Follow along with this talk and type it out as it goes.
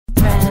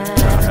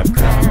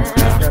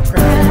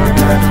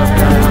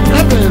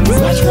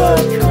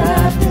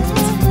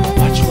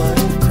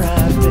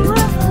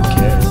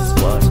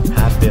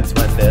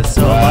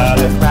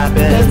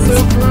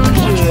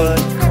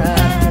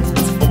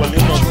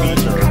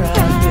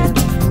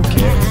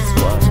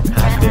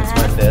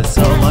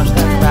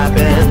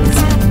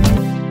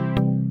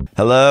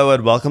Hello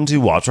and welcome to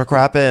Watch What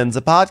Crappens,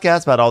 a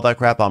podcast about all that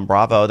crap on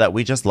Bravo that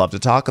we just love to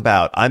talk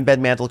about. I'm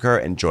Ben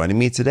Mantelker, and joining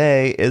me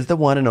today is the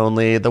one and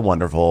only, the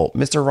wonderful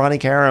Mr. Ronnie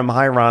Karam.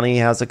 Hi, Ronnie.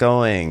 How's it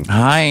going?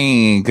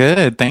 Hi.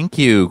 Good. Thank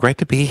you. Great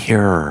to be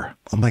here.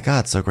 Oh my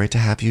God, so great to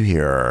have you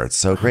here. It's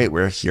so great.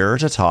 We're here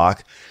to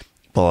talk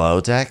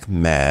Below Deck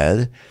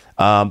Med.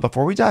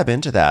 Before we dive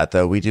into that,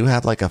 though, we do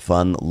have like a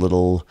fun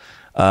little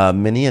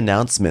mini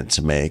announcement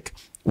to make,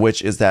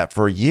 which is that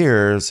for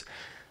years,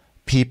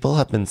 people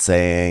have been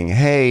saying,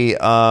 hey,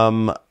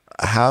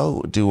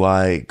 how do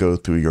I go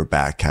through your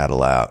back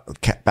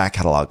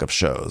catalog of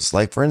shows?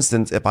 Like, for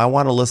instance, if I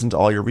want to listen to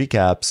all your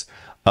recaps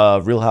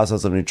of Real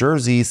Housewives of New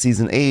Jersey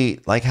season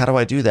 8, like, how do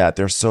I do that?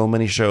 There's so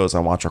many shows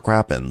on Watch What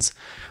Crappens.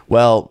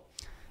 Well,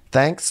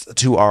 thanks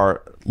to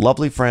our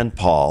lovely friend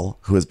Paul,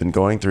 who has been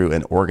going through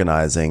and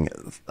organizing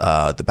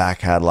the back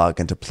catalog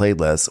into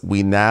playlists,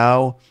 we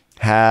now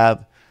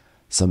have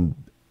some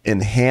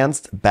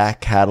enhanced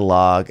back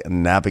catalog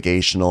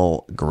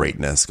navigational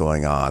greatness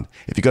going on.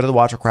 If you go to the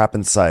Watch What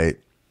Crappens site,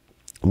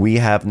 we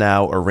have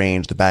now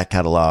arranged the back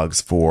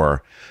catalogs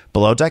for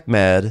Below Deck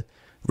Med,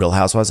 Real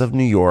Housewives of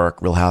New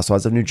York, Real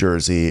Housewives of New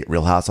Jersey,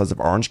 Real Housewives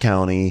of Orange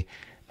County,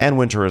 and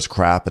Winter is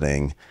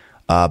Crappening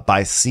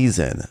by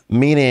season.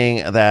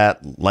 Meaning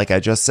that, like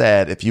I just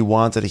said, if you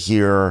wanted to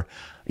hear,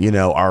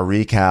 our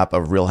recap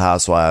of Real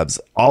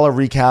Housewives, all our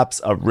recaps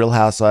of Real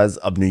Housewives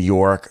of New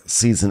York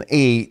season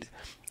 8,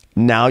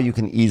 now you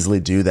can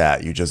easily do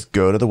that. You just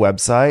go to the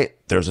website.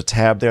 There's a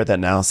tab there that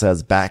now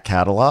says back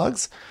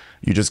catalogs.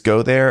 You just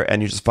go there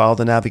and you just follow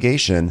the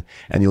navigation,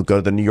 and you'll go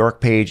to the New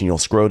York page and you'll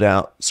scroll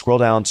down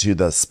to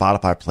the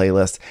Spotify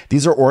playlist.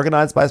 These are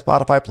organized by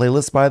Spotify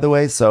playlists, by the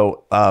way.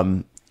 So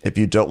if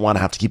you don't want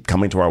to have to keep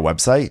coming to our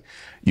website,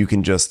 you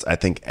can just, I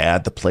think,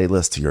 add the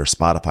playlist to your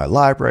Spotify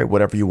library,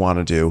 whatever you want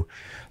to do.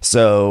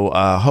 So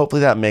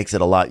hopefully that makes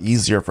it a lot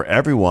easier for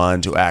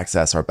everyone to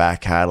access our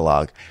back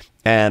catalog.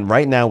 And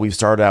right now we've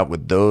started out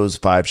with those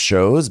 5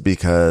 shows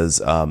because,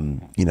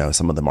 some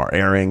of them are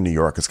airing. New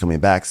York is coming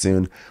back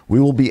soon. We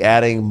will be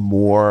adding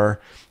more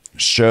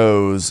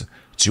shows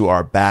to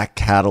our back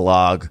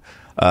catalog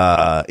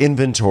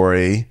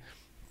inventory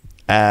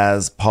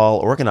as Paul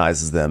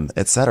organizes them,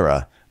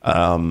 etc.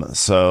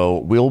 So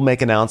we'll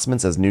make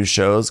announcements as new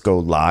shows go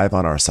live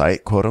on our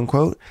site, quote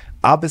unquote.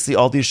 Obviously,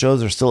 all these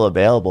shows are still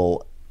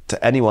available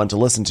to anyone to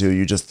listen to.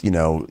 You just,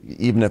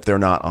 even if they're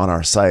not on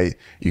our site,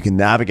 you can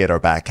navigate our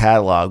back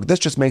catalog. This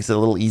just makes it a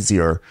little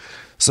easier.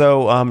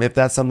 So if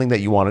that's something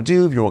that you want to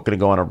do, if you're going to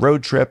go on a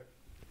road trip,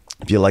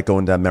 if you like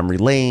going down memory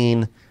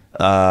lane,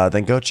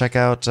 then go check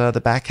out the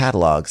back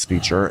catalogs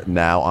feature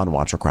now on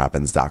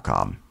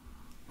watchwhatcrappens.com.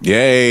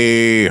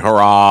 Yay.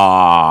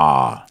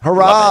 Hurrah.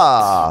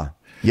 Hurrah.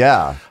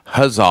 Yeah.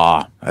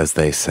 Huzzah, as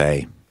they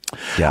say.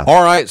 Yeah.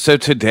 All right. So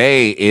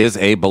today is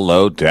a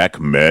Below Deck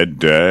Med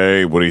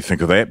Day. What do you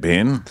think of that,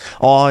 Ben?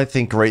 Oh, I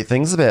think great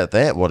things about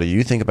that. What do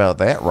you think about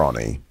that,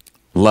 Ronnie?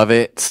 Love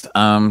it.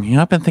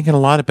 I've been thinking a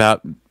lot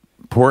about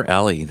poor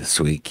Ellie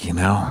this week,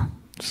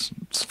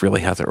 Just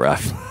really has it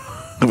rough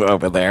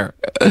over there.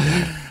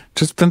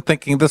 Just been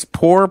thinking, this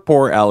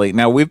poor Ellie.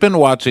 Now, we've been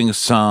watching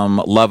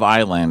some Love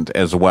Island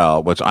as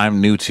well, which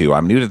I'm new to.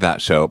 I'm new to that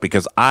show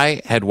because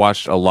I had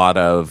watched a lot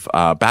of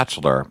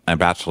Bachelor and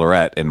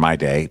Bachelorette in my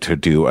day to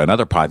do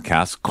another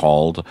podcast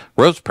called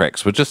Rose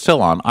Pricks, which is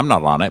still on. I'm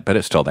not on it, but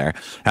it's still there.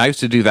 And I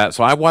used to do that.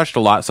 So I watched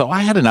a lot. So I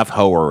had enough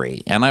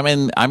hoery. And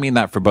I mean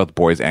that for both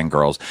boys and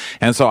girls.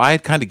 And so I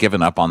had kind of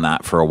given up on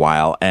that for a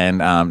while. And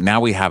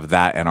now we have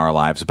that in our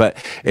lives. But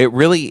it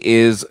really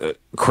is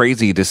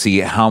crazy to see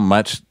how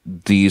much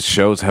these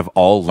shows have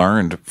all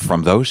learned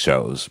from those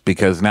shows,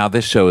 because now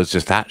this show is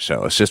just that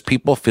show. It's just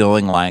people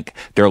feeling like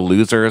they're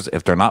losers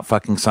if they're not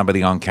fucking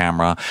somebody on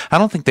camera. I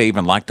don't think they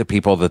even like the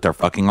people that they're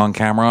fucking on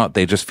camera.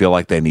 They just feel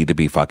like they need to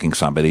be fucking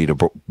somebody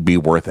to be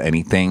worth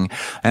anything.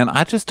 And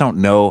I just don't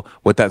know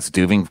what that's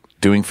doing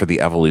for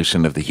the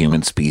evolution of the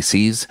human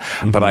species.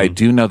 Mm-hmm. But I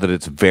do know that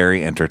it's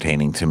very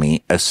entertaining to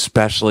me,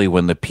 especially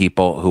when the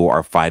people who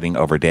are fighting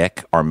over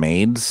dick are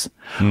maids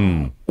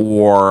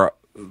or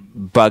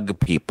bug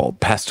people,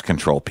 pest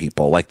control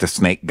people, like the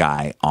snake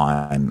guy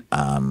on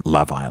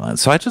Love Island.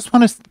 So I just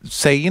want to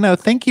say,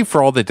 thank you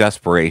for all the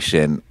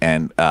desperation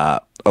and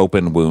gaping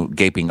open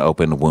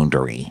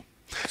woundery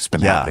that's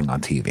been happening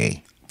on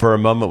TV. For a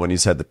moment, when you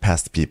said the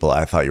pest people,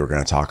 I thought you were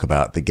going to talk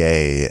about the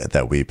gay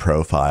that we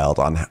profiled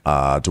on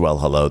Dwell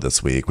Hello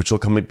this week, which will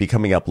be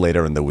coming up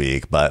later in the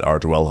week. But our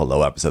Dwell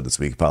Hello episode this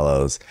week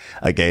follows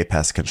a gay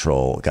pest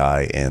control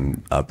guy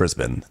in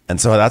Brisbane. And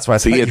so that's why I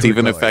see it's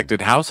even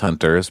affected House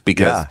Hunters,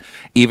 because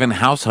even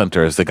House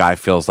Hunters, the guy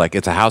feels like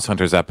it's a House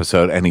Hunters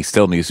episode and he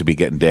still needs to be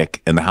getting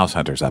dick in the House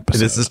Hunters episode.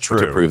 This is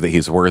true. To prove that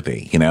he's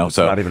worthy,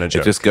 So not even a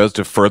joke. It just goes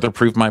to further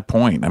prove my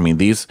point. I mean,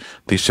 these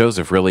shows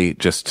have really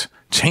just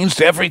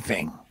changed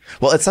everything.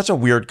 Well, it's such a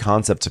weird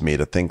concept to me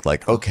to think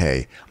like,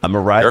 okay, I'm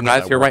arriving. There are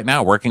guys here right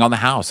now working on the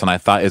house, and I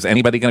thought, is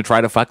anybody going to try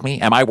to fuck me?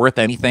 Am I worth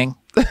anything?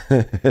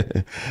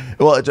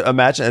 Well,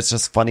 imagine it's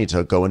just funny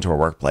to go into a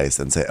workplace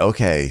and say,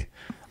 okay,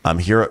 I'm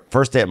here,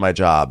 first day at my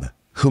job.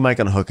 who am I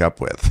going to hook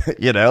up with?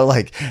 You know,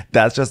 like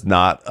that's just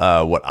not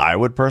what I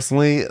would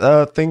personally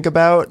think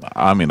about.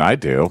 I mean, I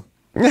do.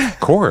 Of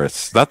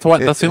course. That's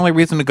the only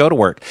reason to go to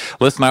work.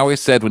 Listen, I always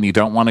said when you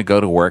don't want to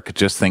go to work,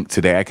 just think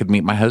today I could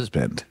meet my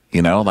husband.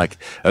 You know, like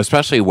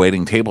especially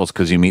waiting tables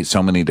because you meet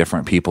so many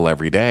different people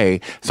every day.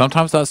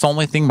 Sometimes that's the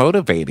only thing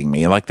motivating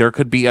me. Like there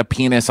could be a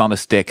penis on a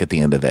stick at the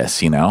end of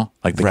this, you know,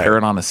 like the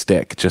carrot on a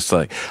stick, just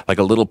like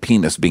a little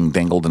penis being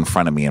dangled in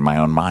front of me in my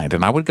own mind.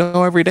 And I would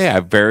go every day.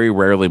 I very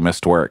rarely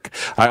missed work.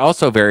 I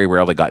also very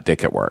rarely got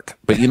dick at work.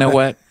 But you know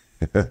what?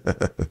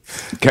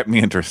 Kept me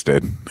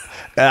interested.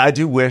 I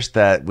do wish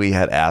that we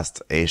had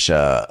asked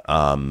Aisha.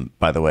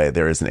 By the way,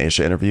 there is an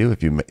Aisha interview.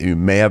 If you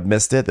may have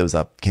missed it,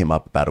 came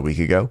up about a week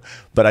ago.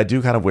 But I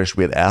do kind of wish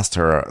we had asked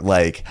her,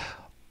 like,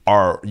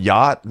 are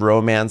yacht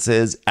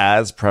romances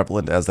as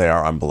prevalent as they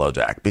are on Below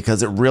Deck?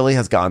 Because it really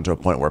has gotten to a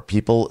point where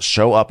people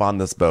show up on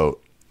this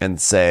boat and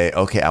say,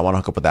 okay, I want to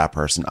hook up with that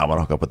person. I want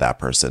to hook up with that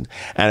person.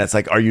 And it's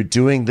like, are you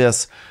doing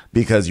this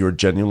because you're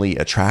genuinely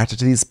attracted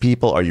to these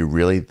people? Are you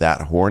really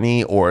that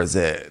horny? Or is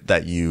it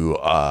that you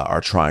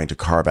are trying to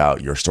carve out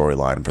your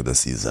storyline for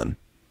this season?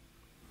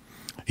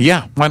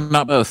 Yeah, why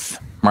not both?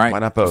 Right. Why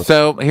not both?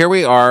 So here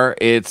we are.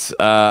 It's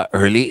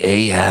early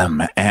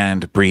a.m.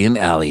 and Bree and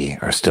Ellie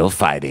are still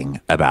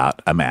fighting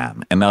about a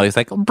man. And Ellie's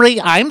like, Bree,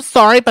 I'm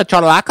sorry, but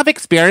your lack of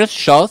experience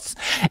shows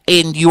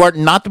and you are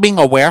not being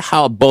aware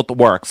how both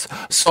works.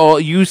 So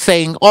you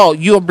saying, oh,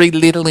 you're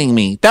belittling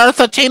me. There's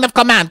a chain of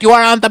command. You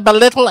are on the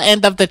belittle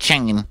end of the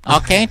chain.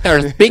 Okay?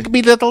 There's big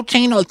belittle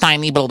chain or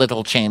tiny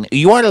belittle chain.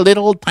 You are a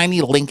little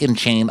tiny Lincoln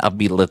chain of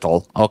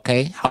belittle.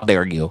 Okay? How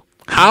dare you?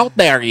 How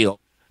dare you?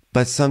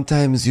 But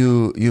sometimes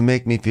you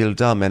make me feel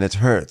dumb and it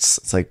hurts.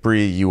 It's like,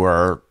 Bree, you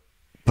are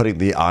putting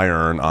the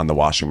iron on the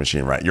washing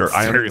machine, right? You're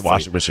ironing the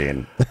washing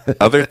machine.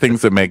 Other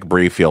things that make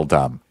Bree feel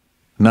dumb.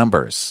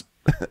 Numbers.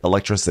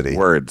 Electricity.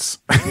 Words.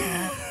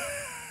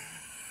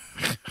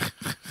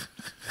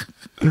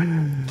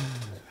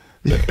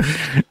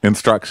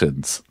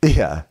 Instructions.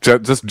 Yeah.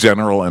 Just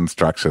general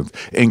instructions.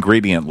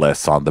 Ingredient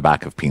lists on the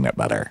back of peanut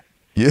butter.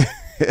 Yeah.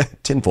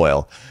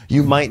 Tinfoil.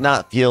 You might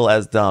not feel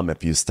as dumb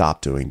if you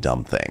stop doing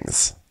dumb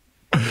things.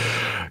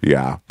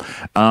 Yeah.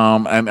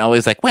 And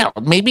Ellie's like, well,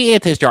 maybe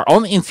it is your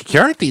own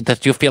insecurity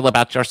that you feel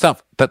about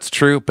yourself. That's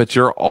true, but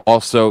you're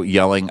also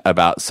yelling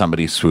about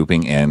somebody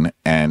swooping in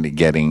and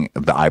getting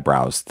the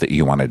eyebrows that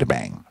you wanted to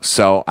bang.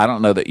 So I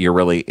don't know that you're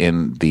really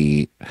in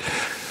the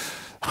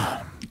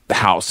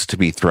house to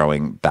be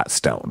throwing that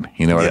stone.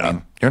 You know what I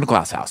mean? You're in a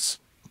glass house.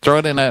 Throw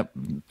it in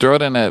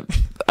a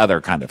other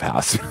kind of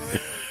house.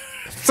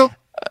 So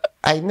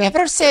I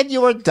never said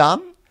you were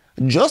dumb,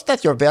 just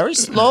that you're very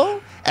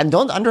slow and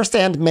don't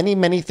understand many,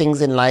 many things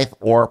in life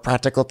or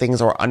practical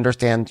things or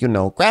understand,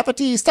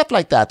 gravity, stuff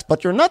like that.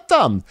 But you're not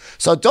dumb.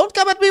 So don't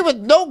come at me with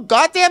no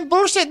goddamn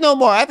bullshit no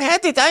more. I've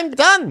had it. I'm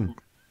done.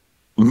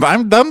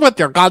 I'm done with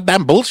your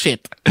goddamn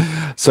bullshit.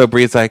 So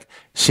Bree's like,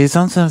 she's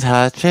on some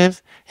hard trip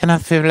and I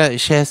feel like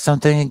she has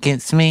something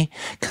against me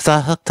because I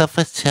hooked up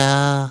with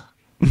her.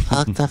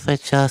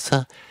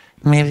 So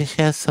maybe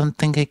she has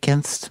something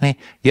against me.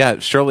 Yeah,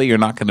 surely you're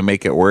not going to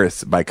make it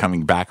worse by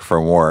coming back for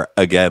more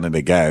again and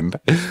again.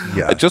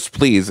 Yeah. Just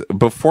please,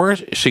 before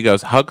she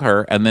goes, hug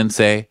her and then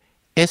say,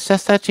 it's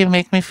just that you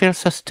make me feel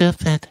so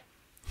stupid.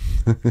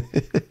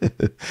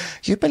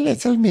 You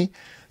belittle me.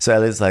 So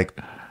Ellie's like,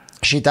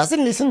 she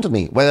doesn't listen to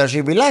me. Whether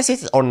she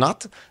realizes it or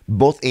not,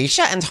 both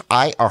Aisha and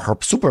I are her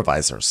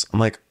supervisors. I'm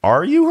like,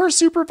 are you her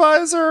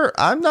supervisor?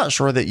 I'm not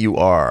sure that you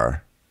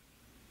are.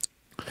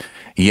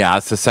 Yeah,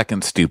 it's the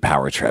second stew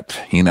power trip.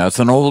 It's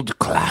an old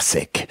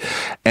classic.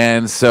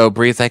 And so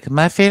Bree's like,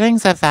 my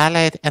feelings are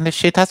valid. And if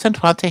she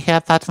doesn't want to hear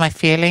about my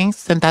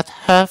feelings, then that's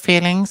her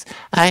feelings.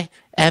 I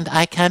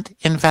can't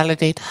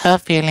invalidate her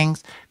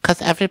feelings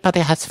because everybody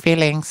has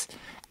feelings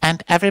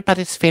and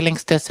everybody's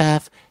feelings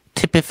deserve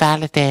to be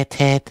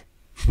validated.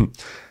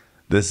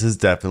 This is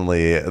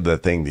definitely the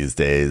thing these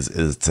days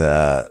is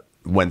to...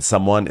 when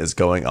someone is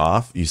going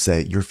off, you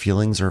say, your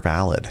feelings are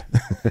valid.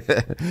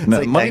 Now,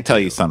 let me tell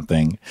you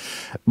something.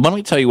 Let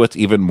me tell you what's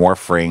even more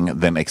freeing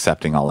than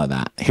accepting all of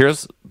that.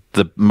 Here's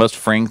the most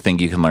freeing thing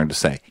you can learn to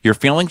say. Your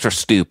feelings are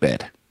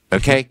stupid.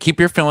 Okay? Keep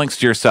your feelings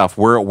to yourself.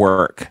 We're at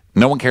work.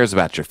 No one cares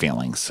about your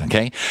feelings.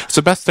 Okay? It's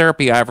the best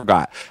therapy I ever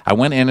got. I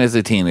went in as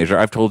a teenager.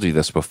 I've told you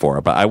this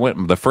before, but I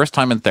went the first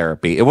time in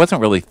therapy. It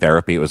wasn't really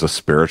therapy. It was a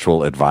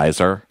spiritual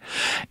advisor.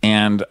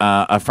 And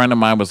a friend of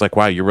mine was like,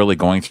 wow, you're really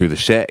going through the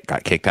shit.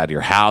 Got kicked out of your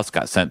house,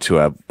 got sent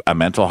to a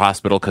mental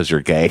hospital because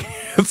you're gay,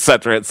 et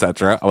cetera, et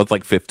cetera. I was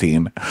like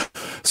 15.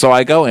 So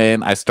I go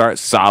in, I start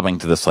sobbing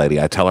to this lady.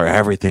 I tell her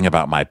everything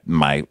about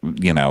my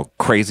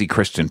crazy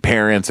Christian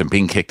parents and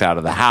being kicked out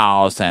of the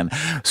house and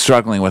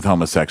struggling with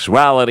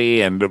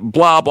homosexuality and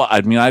blah, blah.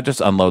 I mean, I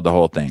just unload the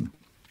whole thing.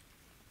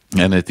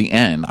 And at the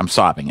end, I'm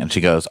sobbing. And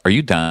she goes, are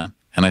you done?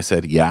 And I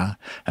said, yeah.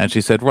 And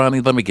she said, Ronnie,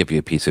 let me give you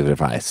a piece of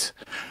advice.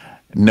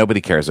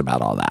 Nobody cares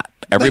about all that.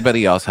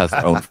 Everybody else has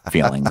their own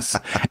feelings.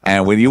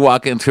 And when you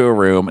walk into a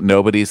room,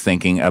 nobody's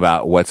thinking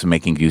about what's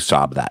making you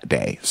sob that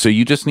day. So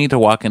you just need to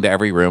walk into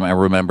every room and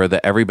remember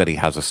that everybody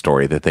has a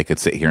story that they could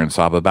sit here and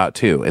sob about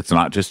too. It's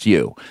not just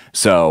you.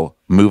 So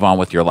move on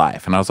with your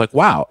life. And I was like,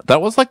 wow, that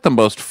was like the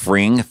most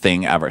freeing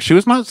thing ever. She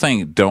was not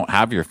saying don't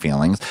have your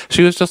feelings.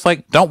 She was just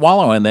like, don't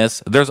wallow in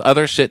this. There's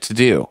other shit to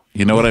do.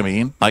 You know what I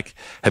mean? Like,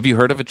 have you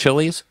heard of a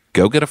Chili's?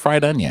 Go get a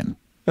fried onion.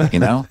 You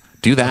know,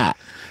 do that.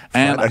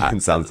 And fried onion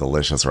sounds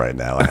delicious right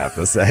now, I have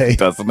to say.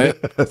 Doesn't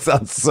it? It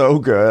sounds so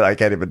good. I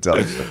can't even tell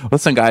you.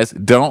 Listen, guys,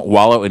 don't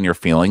wallow in your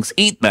feelings.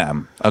 Eat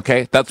them.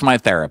 Okay? That's my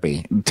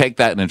therapy. Take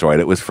that and enjoy it.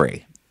 It was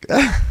free.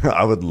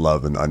 I would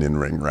love an onion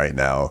ring right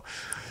now.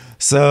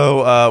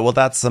 So, well,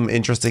 that's some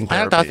interesting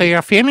therapy. Well, those are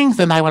your feelings,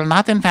 and I will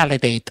not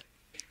invalidate.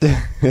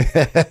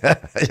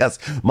 Yes,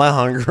 my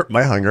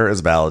hunger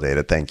is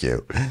validated. Thank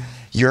you.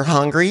 You're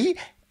hungry?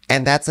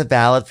 And that's a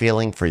valid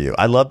feeling for you.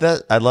 I love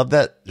that. I love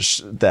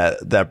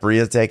that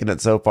Bria's taken it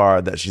so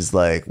far that she's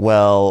like,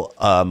 well,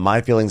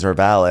 my feelings are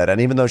valid. And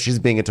even though she's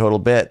being a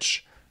total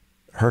bitch,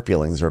 her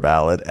feelings are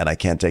valid. And I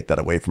can't take that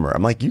away from her.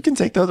 I'm like, you can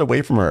take those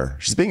away from her.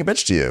 She's being a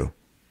bitch to you.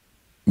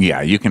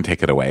 Yeah, you can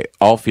take it away.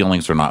 All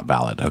feelings are not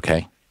valid.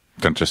 Okay.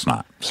 They're just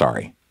not.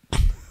 Sorry.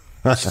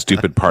 That's a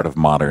stupid part of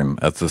modern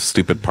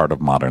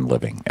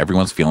living.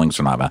 Everyone's feelings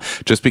are not valid.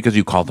 Just because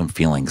you call them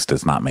feelings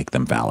does not make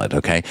them valid,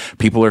 okay?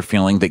 People are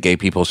feeling that gay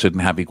people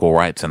shouldn't have equal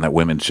rights and that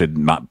women should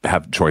not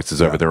have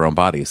choices over their own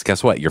bodies.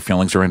 Guess what? Your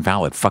feelings are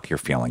invalid. Fuck your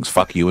feelings.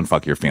 Fuck you and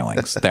fuck your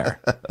feelings.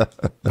 There.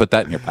 Put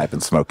that in your pipe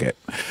and smoke it.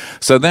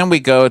 So then we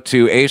go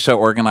to Aisha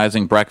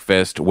organizing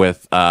breakfast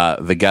with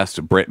the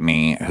guest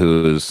Brittany,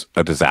 who's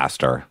a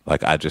disaster.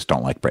 Like, I just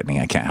don't like Brittany.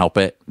 I can't help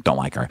it. Don't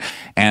like her.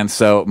 And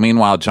so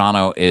meanwhile,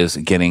 Jono is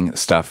getting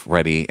stuff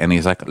ready and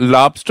he's like,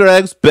 lobster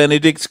eggs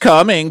Benedict's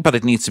coming, but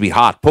it needs to be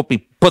hot.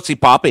 Pussy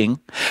popping.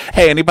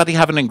 Hey, anybody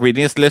have an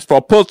ingredients list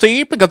for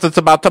pussy? Because it's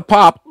about to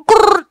pop.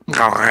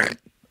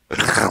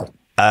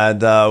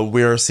 And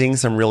we're seeing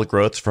some real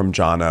growth from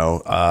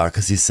Jono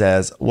because he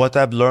says, what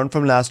I've learned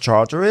from Last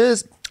Charger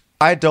is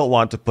I don't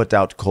want to put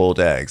out cold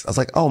eggs. I was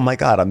like, oh my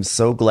God, I'm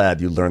so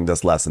glad you learned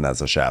this lesson as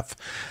a chef,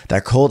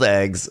 that cold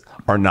eggs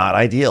are not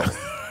ideal.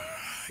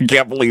 I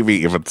can't believe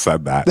he even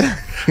said that.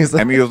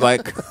 And he was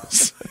like,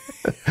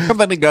 and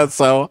then he goes,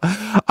 so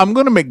I'm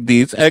going to make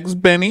these eggs,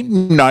 Benny,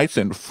 nice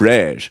and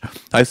fresh.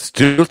 I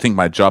still think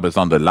my job is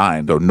on the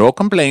line, though. No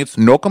complaints,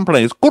 no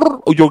complaints.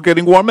 You're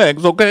getting warm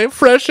eggs, okay?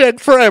 Fresh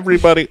eggs for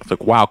everybody. It's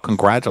like, wow,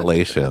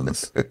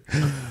 congratulations.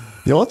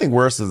 The only thing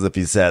worse is if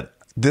he said,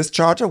 this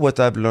charger, what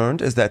I've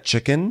learned is that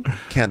chicken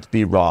can't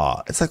be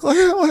raw. It's like,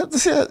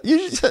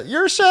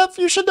 you're a chef.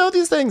 You should know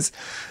these things.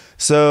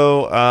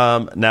 So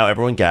now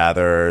everyone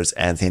gathers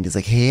and Sandy's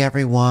like, hey,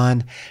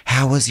 everyone,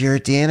 how was your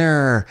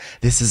dinner?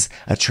 This is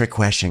a trick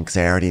question because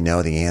I already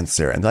know the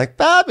answer. And they're like,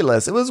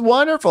 fabulous. It was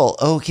wonderful.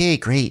 Okay,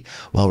 great.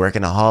 Well, we're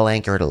going to haul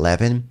anchor at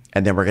 11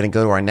 and then we're going to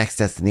go to our next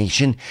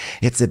destination.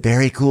 It's a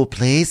very cool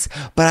place,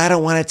 but I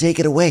don't want to take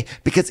it away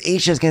because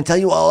Aisha's going to tell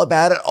you all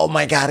about it. Oh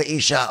my God,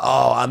 Aisha.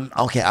 Oh, I'm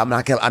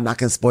not going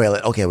to spoil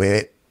it. Okay,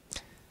 wait.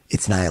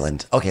 It's an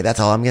island. Okay, that's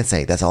all I'm going to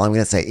say.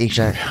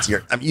 Aisha, it's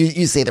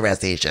you say the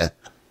rest, Aisha.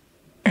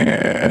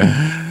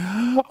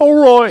 All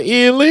right,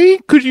 Ellie,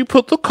 could you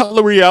put the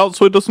cutlery out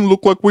so it doesn't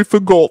look like we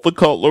forgot the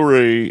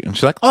cutlery? And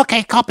she's like,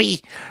 okay,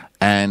 copy.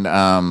 And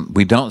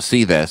we don't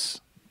see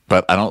this,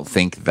 but I don't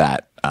think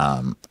that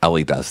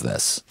Ellie does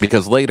this.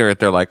 Because later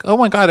they're like, oh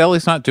my God,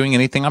 Ellie's not doing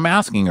anything I'm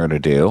asking her to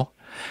do.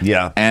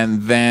 Yeah.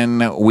 And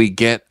then we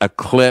get a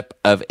clip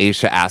of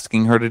Aisha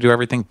asking her to do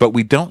everything, but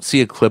we don't see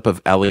a clip of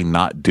Ellie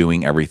not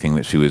doing everything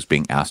that she was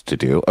being asked to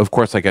do. Of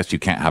course, I guess you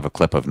can't have a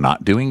clip of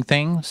not doing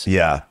things.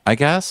 Yeah. I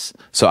guess.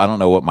 So I don't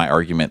know what my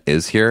argument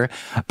is here,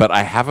 but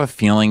I have a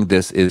feeling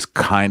this is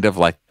kind of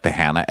like the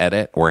Hannah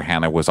edit where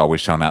Hannah was always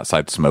shown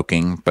outside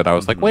smoking. But I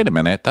was like, wait a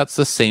minute, that's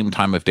the same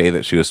time of day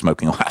that she was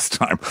smoking last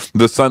time.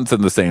 The sun's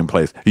in the same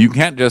place. You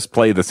can't just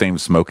play the same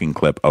smoking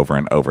clip over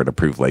and over to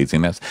prove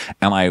laziness.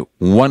 And I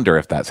wonder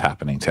if that's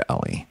happening to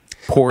Ellie.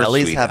 Poor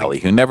sweet Ellie,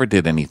 who never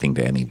did anything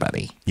to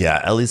anybody.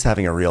 Yeah, Ellie's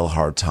having a real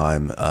hard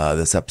time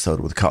this episode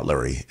with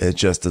cutlery. It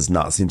just does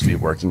not seem to be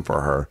working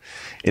for her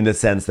in the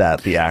sense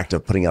that the act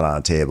of putting it on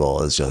a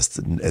table is just,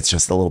 it's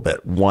just a little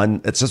bit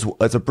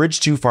it's a bridge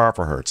too far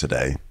for her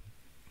today.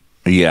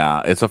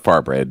 Yeah, it's a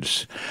far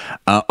bridge.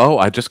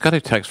 I just got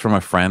a text from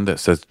a friend that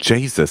says,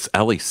 Jesus,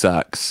 Ellie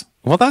sucks.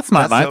 Well, that's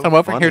not nice. So I'm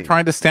over here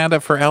trying to stand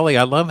up for Ellie.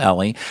 I love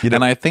Ellie.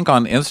 And I think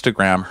on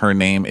Instagram, her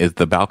name is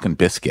the Balkan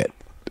Biscuit.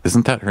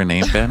 Isn't that her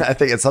name, Ben? I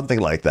think it's something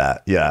like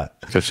that. Yeah.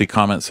 Because she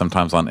comments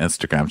sometimes on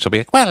Instagram. She'll be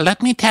like, well,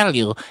 let me tell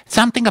you,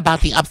 something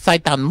about the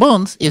upside down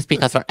moons is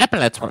because her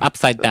epaulets were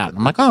upside down.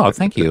 I'm like, oh,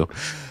 thank you.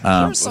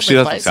 She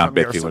doesn't sound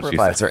bitchy when she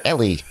says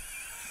Ellie.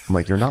 I'm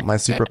like, you're not my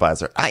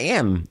supervisor. I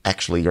am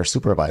actually your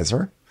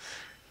supervisor.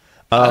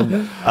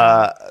 Something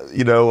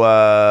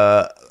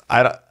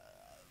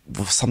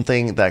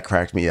that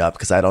cracked me up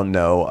because I don't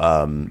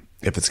know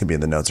if it's gonna be in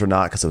the notes or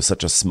not because it was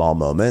such a small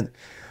moment.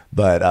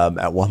 But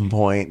at one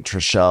point,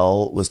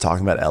 Trishelle was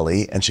talking about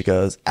Ellie, and she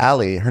goes,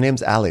 Allie, her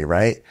name's Allie,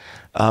 right?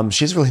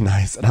 She's really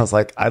nice. And I was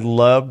like, I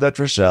love that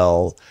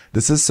Trishelle.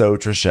 This is so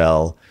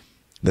Trishelle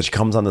that she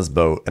comes on this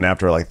boat, and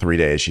after like 3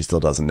 days, she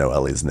still doesn't know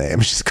Ellie's name.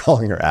 She's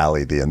calling her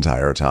Allie the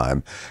entire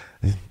time.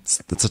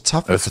 It's a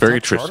tough. It's very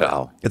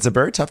Trishelle. It's a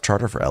very tough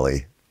charter for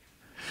Ellie.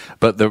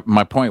 But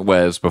my point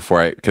was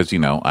because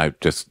I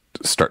just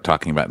start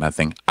talking about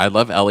nothing. I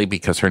love Ellie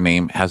because her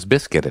name has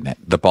biscuit in it,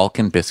 the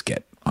Balkan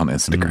biscuit on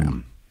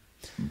Instagram.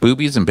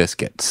 Boobies and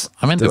biscuits.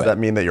 I'm into it. Does that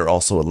mean that you're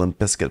also a Limp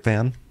Bizkit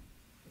fan?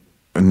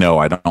 No,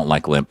 I don't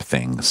like limp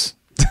things.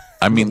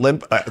 I mean,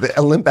 limp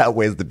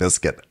outweighs the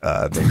biscuit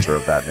nature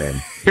of that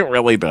name. It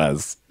really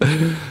does.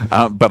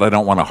 But I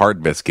don't want a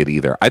hard biscuit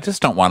either. I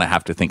just don't want to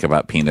have to think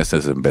about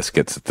penises and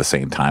biscuits at the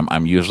same time.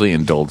 I'm usually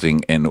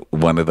indulging in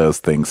one of those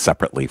things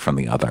separately from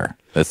the other.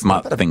 It's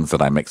not things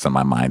that I mix in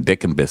my mind.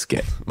 Dick and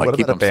biscuit. Like, what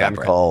keep about a them band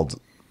separate.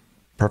 called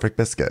Perfect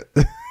Biscuit?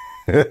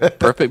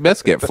 Perfect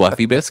biscuit,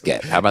 fluffy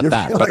biscuit. How about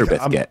that? Butter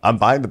biscuit. I'm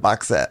buying the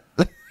box set.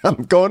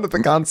 I'm going to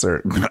the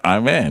concert.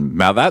 I'm in.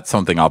 Now that's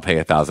something I'll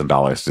pay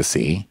 $1,000 to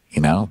see.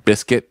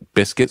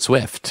 Biscuit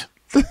Swift.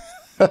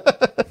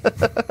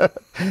 The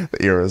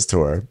Eras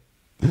tour.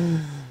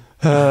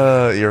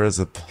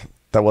 Eras.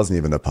 That wasn't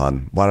even a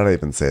pun. Why did I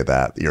even say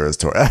that? The Eras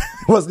tour. It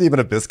wasn't even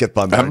a biscuit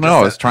pun. I don't know.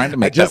 I was trying to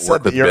make that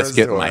work with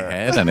biscuit in my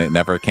head, and it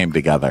never came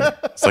together.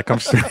 It's like I'm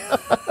sure.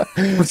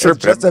 It's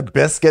just a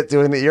biscuit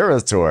doing the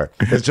Eras tour.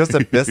 It's just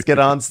a biscuit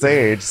on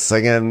stage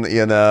singing,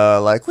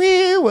 like,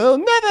 we will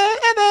never,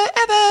 ever,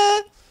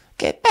 ever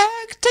get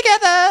back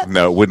together.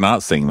 No, it would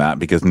not sing that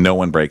because no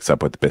one breaks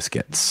up with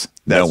biscuits.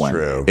 No one.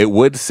 True. It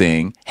would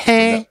sing,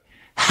 hey,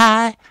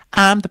 hi,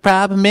 I'm the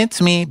problem,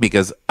 it's me.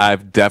 Because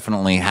I've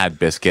definitely had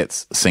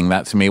biscuits sing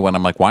that to me when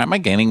I'm like, why am I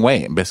gaining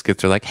weight? And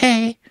biscuits are like,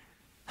 hey,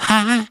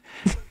 hi,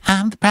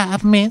 I'm the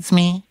problem, it's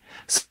me.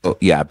 So,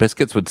 yeah,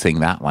 biscuits would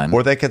sing that one.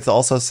 Or they could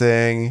also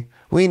sing,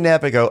 we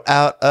never go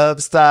out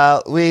of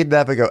style. We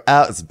never go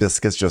out. It's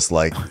biscuits just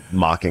like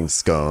mocking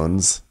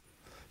scones.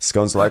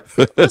 Scones are like,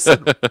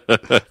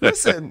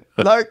 listen,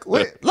 like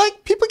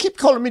people keep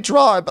calling me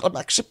dry, but I'm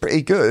actually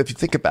pretty good if you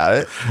think about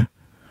it.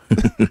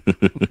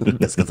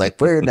 Biscuits like,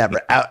 we're never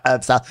out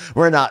of style.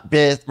 We're not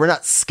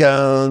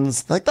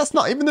scones. Like, that's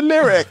not even the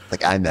lyric.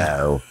 Like, I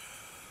know.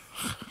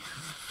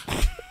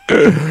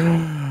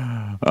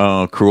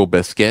 Oh, Cruel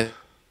Biscuit.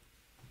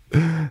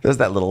 There's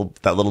that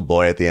little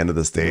boy at the end of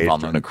the stage. All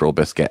known to Cruel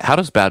Biscuit. How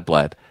does Bad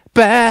Blood?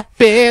 Bad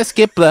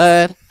Biscuit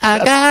Blood.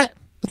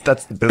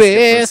 That's the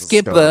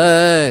biscuit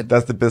blood.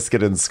 That's the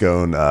biscuit and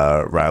scone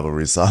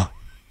rivalry song.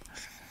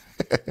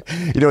 At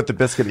the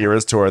Biscuit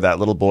Eras tour, that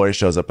little boy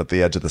shows up at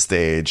the edge of the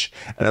stage,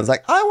 and it's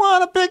like, I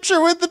want a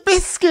picture with the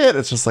biscuit.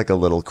 It's just like a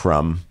little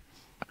crumb.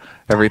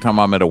 Every time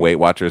I'm at a Weight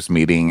Watchers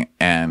meeting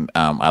and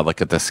I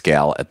look at the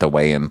scale at the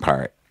weigh-in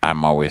part,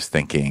 I'm always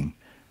thinking,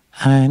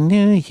 I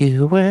knew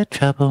you were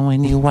trouble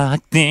when you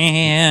walked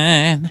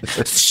in.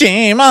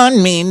 Shame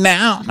on me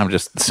now. I'm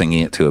just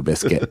singing it to a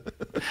biscuit.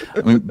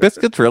 I mean,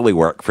 biscuits really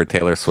work for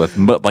Taylor Swift,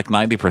 but like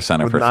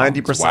 90% of her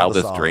 90%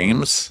 wildest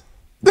dreams.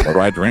 What do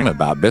I dream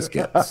about?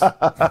 Biscuits.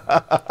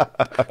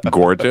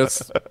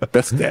 Gorgeous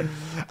biscuit.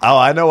 Oh,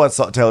 I know what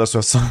Taylor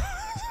Swift song.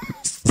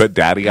 But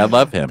Daddy, I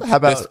love him. How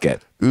about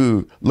Biscuit?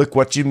 Ooh, look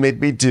what you made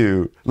me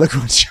do. Look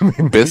what you made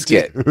me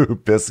Biscuit. do. Ooh,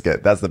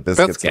 biscuit. That's the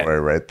biscuit story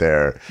right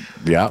there.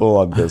 Yeah. Full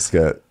on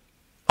biscuit.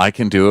 I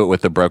can do it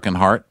with a broken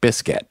heart.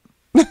 Biscuit.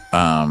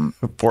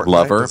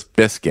 Lover.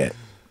 Biscuit.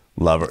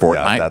 Lover.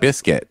 Fortnite. Yeah,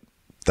 biscuit.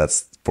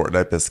 That's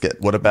Fortnite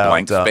biscuit. What about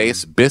blank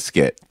space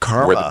biscuit?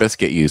 Karma. Where the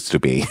biscuit used to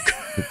be.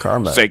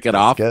 Karma. Shake it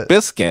off.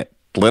 Biscuit.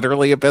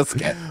 Literally a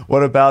biscuit.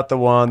 What about the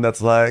one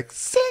that's like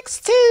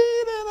 16?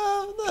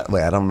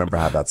 Wait, I don't remember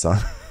how that song.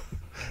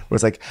 Where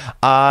it's like,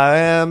 I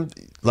am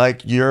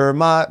like, you're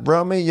my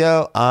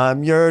Romeo,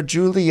 I'm your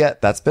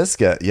Juliet. That's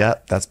biscuit.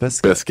 Yep, that's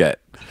biscuit. Biscuit.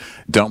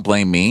 Don't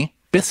blame me.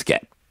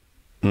 Biscuit.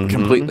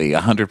 Completely,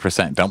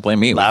 100%. Don't blame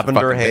me.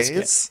 Lavender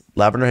haze.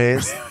 Lavender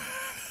haze.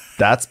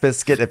 That's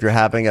biscuit if you're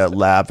having a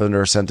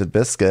lavender scented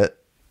biscuit.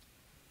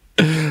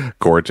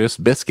 Gorgeous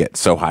biscuit.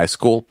 So high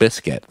school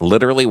biscuit.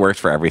 Literally works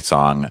for every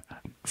song.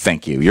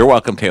 Thank you. You're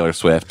welcome, Taylor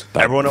Swift.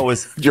 Everyone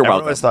always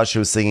welcome. Thought she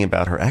was singing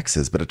about her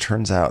exes, but it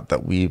turns out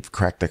that we've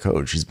cracked the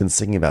code. She's been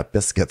singing about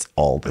biscuits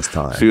all this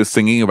time. She was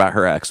singing about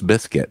her ex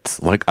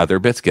biscuits, like other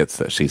biscuits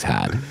that she's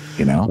had,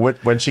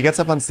 When she gets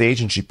up on stage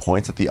and she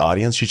points at the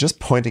audience, she's just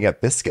pointing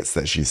at biscuits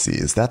that she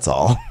sees. That's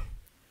all.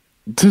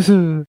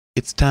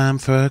 It's time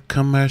for a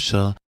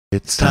commercial.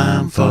 It's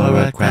time for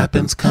a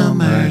Crappens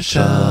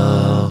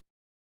commercial.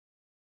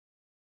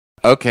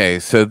 Okay,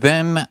 so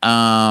then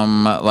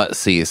let's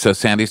see. So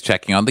Sandy's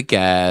checking on the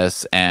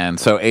guests, and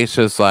so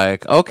Aisha's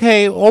like,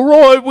 okay, all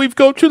right, we've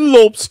got your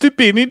lobster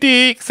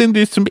Benedicts, and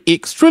there's some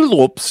extra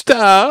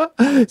lobster.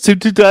 So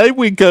today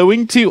we're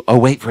going to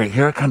wait for it.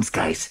 Here it comes,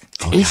 guys.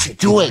 Aisha,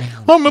 do it.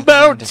 I'm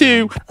about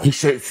to.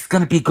 Aisha, it's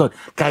gonna be good.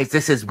 Guys,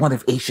 this is one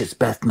of Aisha's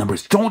best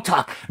numbers. Don't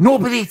talk.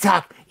 Nobody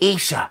talk.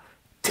 Aisha,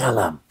 tell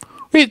them.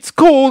 It's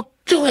called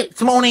Do it.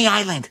 It's Money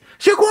Island.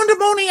 You're going to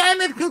Money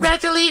Island.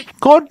 Congratulations.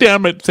 God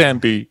damn it,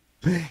 Sandy.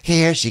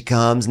 Here she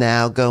comes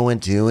now, going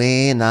to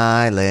an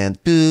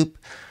island. Boop,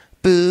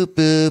 boop,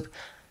 boop.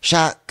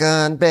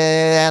 Shotgun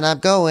bed, and I'm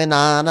going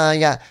on a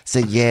yacht. So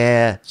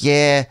yeah,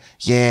 yeah,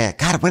 yeah.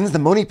 God, when's the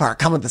Moni part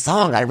come with the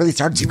song? I really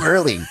started too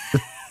early.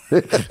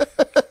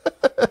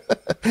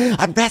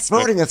 I'm fast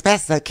forwarding as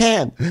fast as I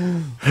can.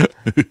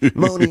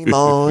 Moni,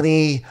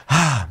 Moni,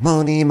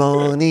 Moni,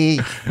 Moni,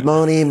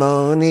 Moni,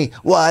 Moni.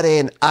 What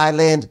an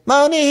island,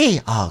 Moni.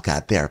 Oh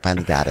God, there,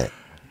 finally got it.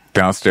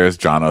 Downstairs,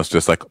 Jono's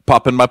just like,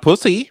 popping my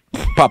pussy.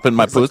 Popping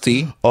my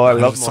pussy. Like, oh, I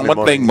love someone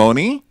Moni, playing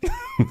Moni.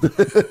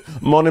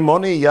 Moni,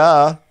 Moni,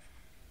 yeah.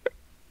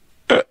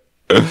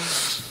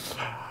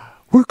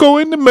 We're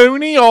going to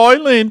Moni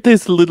Island.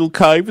 There's a little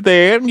cave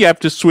there, and you have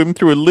to swim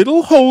through a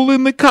little hole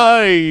in the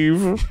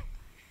cave.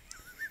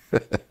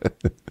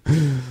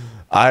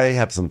 I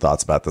have some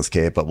thoughts about this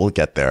cave, but we'll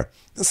get there.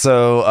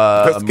 So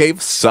this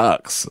cave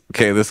sucks.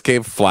 Okay, this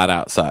cave flat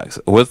out sucks.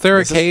 Was there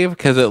a cave?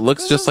 Because it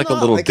looks just like a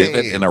little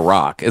divot in a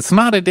rock. It's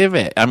not a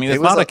divot. I mean,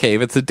 it's not a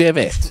cave. It's a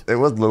divot. It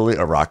was literally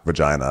a rock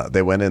vagina.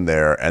 They went in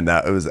there, and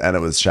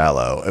it was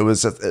shallow. It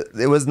was just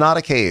it was not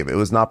a cave. It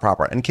was not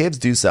proper. And caves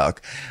do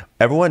suck.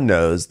 Everyone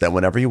knows that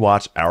whenever you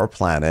watch Our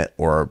Planet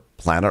or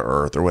Planet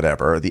Earth or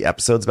whatever, the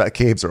episodes about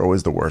caves are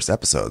always the worst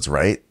episodes,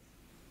 right?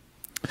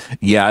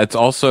 Yeah, it's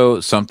also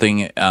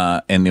something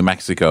in New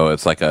Mexico.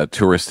 It's like a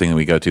tourist thing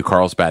we go to,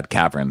 Carlsbad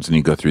Caverns, and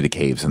you go through the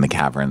caves and the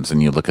caverns,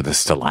 and you look at the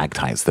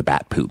stalactites, the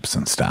bat poops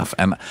and stuff.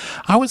 And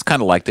I always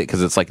kind of liked it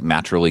because it's like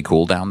naturally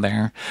cool down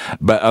there.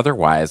 But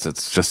otherwise,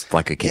 it's just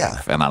like a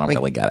cave, and I don't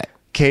really get it.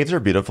 Caves are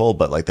beautiful,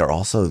 but like they're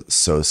also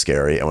so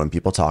scary. And when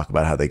people talk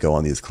about how they go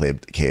on these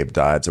cave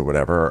dives or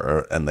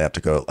whatever, and they have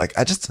to go, like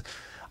I just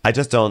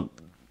don't.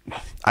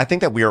 I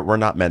think that we're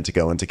not meant to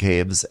go into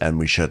caves, and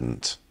we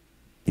shouldn't.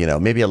 You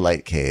know, maybe a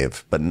light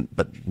cave, but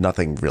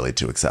nothing really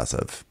too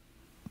excessive.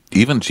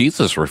 Even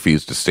Jesus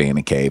refused to stay in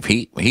a cave.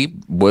 He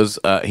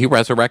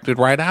resurrected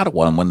right out of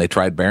one when they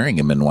tried burying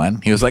him in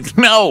one. He was like,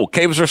 "No,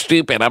 caves are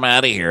stupid. I'm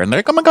out of here." And they're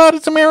like, "Oh my God,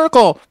 it's a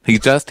miracle." He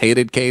just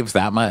hated caves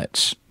that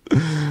much.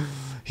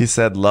 He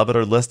said, "Love it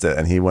or list it,"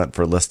 and he went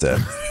for list it.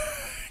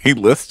 He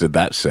listed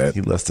that shit.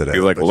 He listed it.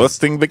 He's like,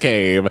 listing the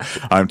cave.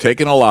 I'm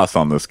taking a loss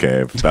on this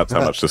cave. That's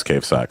how much this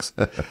cave sucks.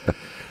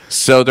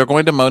 So they're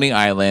going to Moni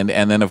Island,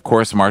 and then of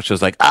course Marsha's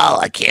like, "Oh,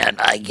 I can't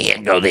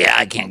go there.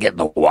 I can't get in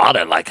the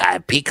water like I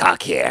have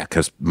peacock hair."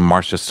 Because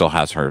Marsha still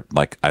has her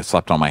like, "I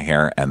slept on my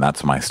hair, and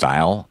that's my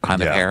style"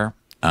 kind of hair.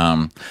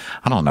 I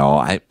don't know.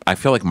 I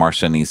feel like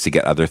Marsha needs to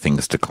get other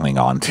things to cling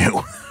on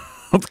to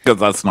because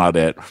that's not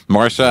it.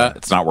 Marsha,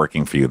 it's not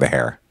working for you. The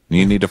hair.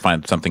 You need to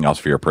find something else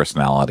for your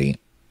personality.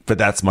 But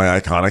that's my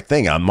iconic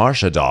thing. I'm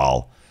Marsha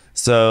doll.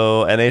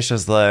 So, and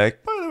Aisha's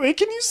like, "By the way,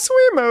 can you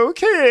swim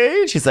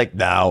okay?" She's like,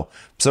 "No."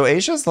 So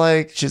Aisha's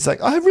like, she's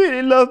like, "I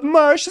really love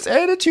Marsha's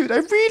attitude. I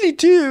really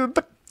do.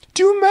 But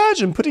do you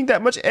imagine putting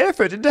that much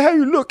effort into how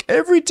you look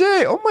every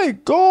day? Oh my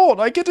God,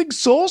 I get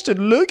exhausted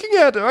looking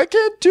at her. I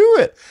can't do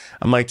it."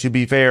 I'm like, to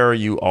be fair,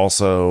 you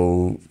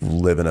also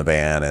live in a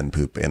van and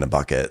poop in a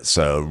bucket.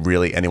 So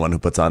really anyone who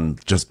puts on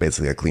just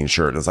basically a clean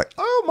shirt is like,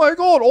 "Oh my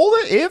God, all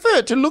the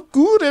effort to look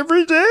good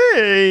every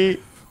day."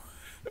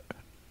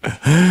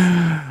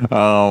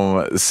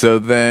 So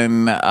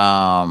then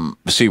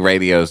she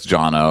radios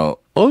Jono.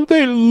 "Oh,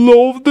 they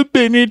love the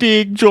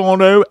Benedict,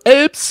 Jono.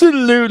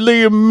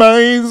 Absolutely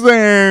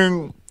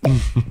amazing."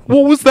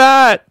 "What was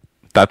that?"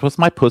 "That was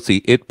my pussy.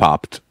 It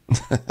popped."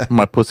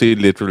 My pussy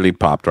literally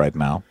popped right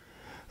now.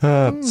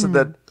 So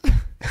then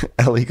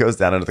Ellie goes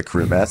down into the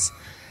crew mess,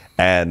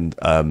 and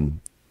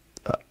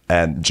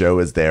Joe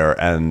is there,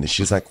 and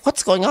she's like,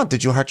 "What's going on?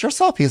 Did you hurt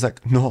yourself?" He's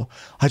like, "No,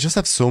 I just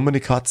have so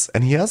many cuts."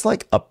 And he has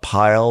like a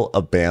pile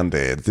of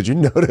Band-Aids. Did you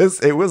notice?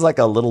 It was like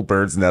a little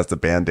bird's nest of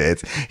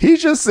Band-Aids.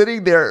 He's just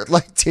sitting there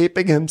like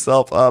taping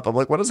himself up. I'm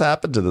like, what has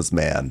happened to this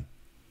man?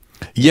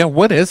 Yeah,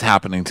 what is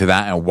happening to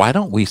that, and why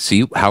don't we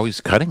see how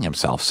he's cutting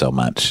himself so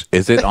much?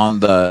 Is it on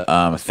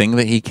the thing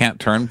that he can't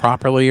turn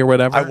properly or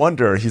whatever? I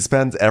wonder. He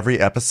spends every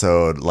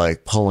episode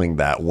like pulling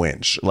that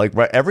winch. Like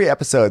every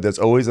episode, there's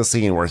always a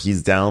scene where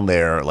he's down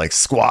there like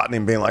squatting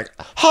and being like,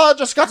 "Oh,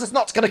 just cut! It's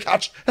not gonna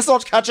catch! It's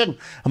not catching!"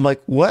 I'm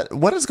like,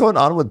 what is going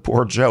on with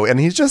poor Joe? And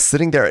he's just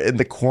sitting there in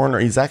the corner.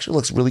 He's actually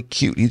looks really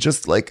cute. He's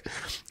just like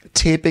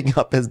taping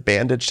up his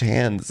bandaged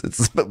hands.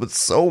 It's with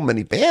so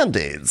many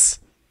Band-Aids.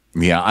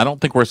 Yeah, I don't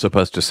think we're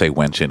supposed to say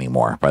winch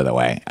anymore, by the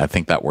way. I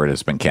think that word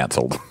has been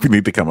canceled. We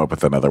need to come up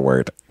with another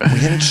word.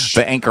 Winch.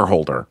 The anchor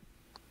holder.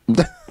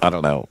 I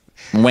don't know.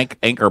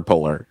 Anchor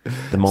puller.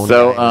 The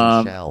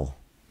shell.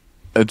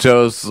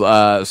 Joe's,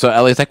 so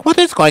Ellie's like, "What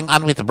is going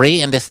on with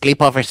Bree in this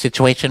sleepover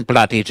situation,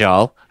 bloody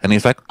Joe?" And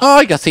he's like, "Oh,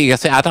 you see,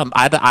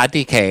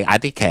 I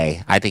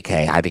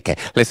decay.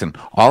 Listen,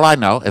 all I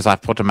know is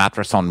I've put a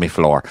mattress on me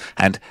floor,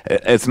 and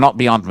it's not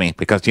beyond me,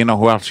 because you know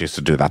who else used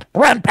to do that?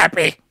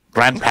 Grandpappy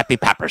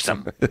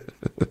Papperson."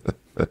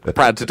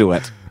 Proud to do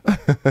it.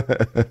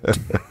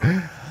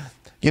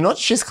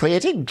 she's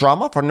creating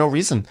drama for no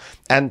reason.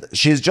 And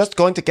she's just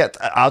going to get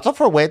out of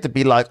her way to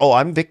be like, oh,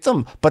 I'm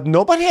victim. But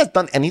nobody has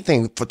done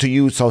anything to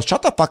you. So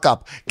shut the fuck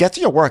up. Get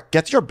to your work.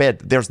 Get to your bed.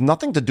 There's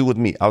nothing to do with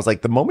me. I was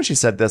like, the moment she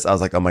said this, I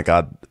was like, oh my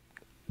God,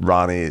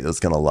 Ronnie is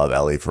going to love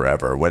Ellie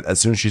forever. As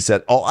soon as she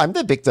said, oh, I'm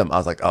the victim, I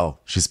was like, oh,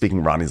 she's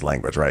speaking Ronnie's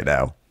language right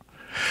now.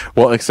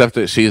 Well, except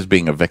that she is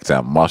being a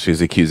victim while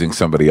she's accusing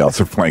somebody else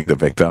of playing the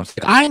victim.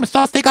 I'm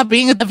so sick of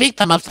being the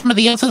victim of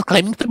somebody else's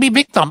claiming to be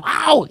victim.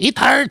 Ow, it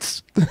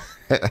hurts.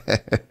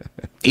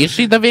 Is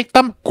she the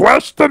victim?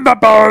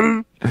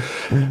 Questionable.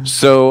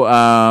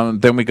 So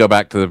then we go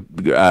back to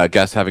the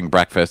guests having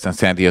breakfast, and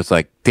Sandy's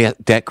like,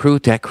 deck crew,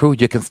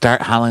 you can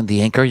start hauling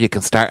the anchor. You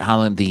can start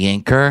hauling the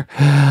anchor.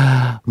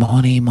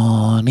 Morning.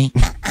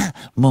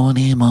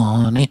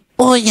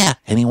 Oh, yeah.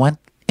 Anyone?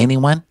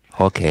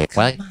 Okay,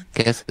 well, I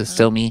guess it's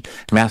still me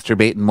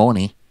masturbating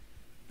Moni.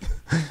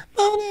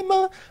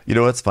 You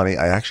know what's funny?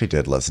 I actually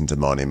did listen to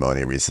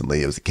Moni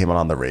recently. It came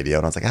on the radio,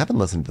 and I was like, I haven't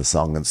listened to the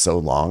song in so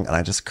long, and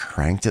I just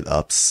cranked it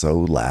up so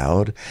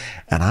loud,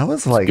 and I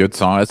was like, good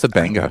song. It's a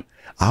banger.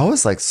 I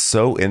was like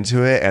so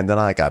into it, and then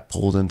I got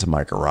pulled into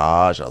my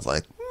garage. I was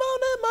like, Moni,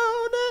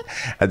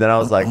 and then I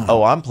was like,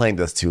 oh, I'm playing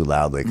this too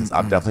loudly because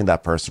I'm definitely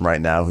that person right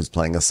now who's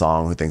playing a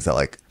song who thinks that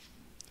like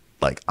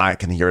I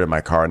can hear it in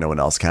my car, no one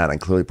else can,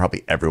 and clearly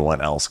probably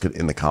everyone else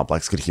in the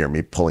complex could hear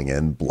me pulling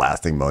in,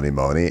 blasting Moni,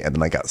 and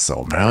then I got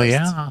so embarrassed. Oh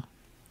yeah.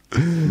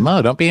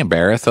 No, don't be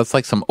embarrassed. That's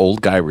like some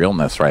old guy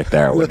realness right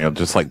there when you're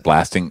just like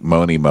blasting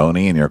Moni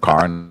in your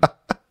car. Mona.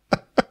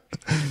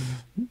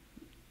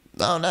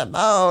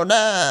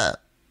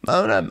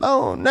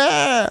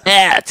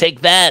 Yeah,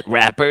 take that,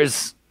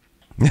 rappers.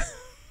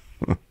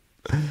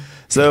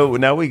 So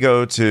now we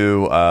go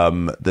to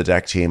the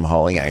deck team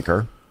hauling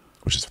anchor,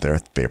 which is their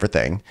favorite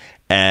thing.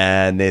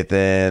 And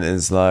Nathan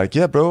is like,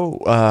 yeah, bro,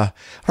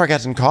 we're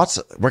getting caught.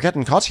 We're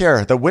getting caught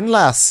here. The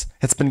windlass,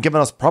 it's been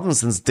giving us problems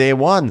since day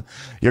one.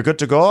 You're good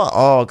to go?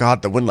 Oh,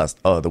 God, the windlass.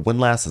 Oh, the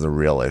windlass is a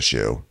real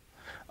issue.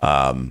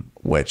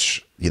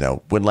 Which,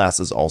 windlass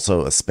is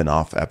also a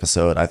spin-off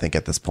episode, I think,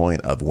 at this point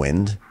of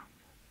Wind.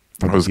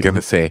 I was going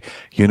to say,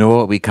 you know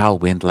what we call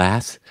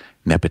windlass?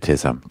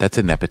 Nepotism. That's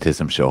a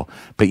nepotism show.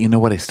 But you know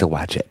what? I still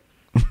watch it.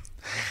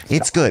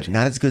 It's good.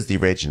 Not as good as the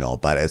original,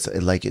 but it's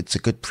a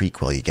good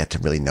prequel. You get to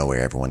really know where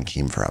everyone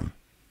came from.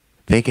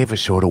 They gave a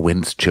show to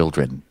Wind's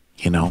children,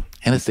 and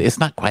it's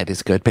not quite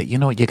as good, but you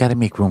got to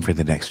make room for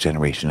the next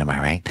generation. Am I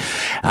right?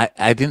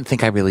 I didn't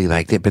think I really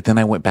liked it, but then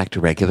I went back to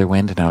regular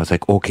Wind and I was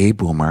like, okay,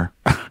 boomer.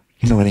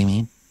 You know what I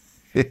mean?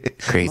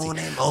 Crazy.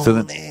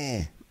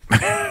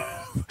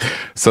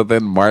 So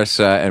then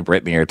Marsha and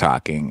Brittany are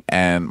talking,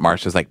 and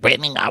Marsha's like,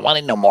 Brittany, I want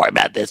to know more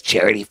about this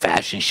charity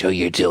fashion show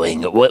you're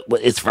doing. What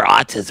it's for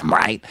autism,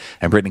 right?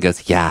 And Brittany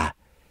goes, yeah,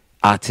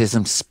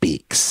 Autism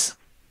Speaks.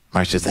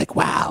 Marsha's like,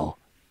 wow,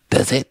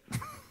 does it?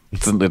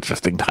 It's an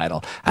interesting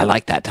title. I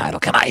like that title.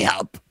 Can I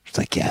help? She's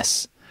like,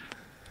 yes,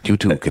 you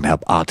too can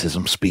help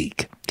Autism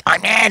Speak.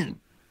 I'm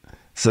in.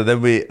 So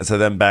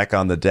then back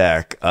on the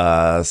deck,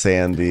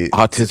 Sandy.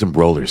 Autism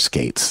Roller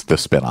Skates, the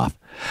spinoff.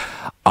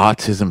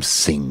 Autism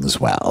Sings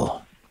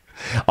Well.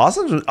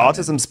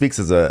 Autism Speaks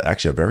is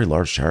actually a very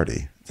large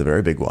charity. It's a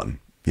very big one.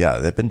 Yeah,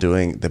 they've been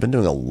doing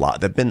a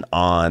lot. They've been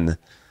on.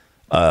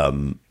 I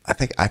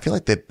feel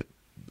like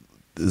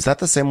is that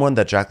the same one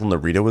that Jacqueline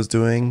Larita was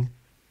doing?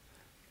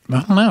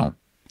 I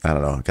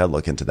don't know. Gotta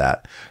look into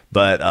that.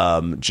 But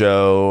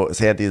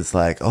Sandy's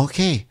like,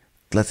 okay,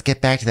 let's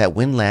get back to that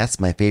Windlass,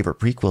 my favorite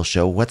prequel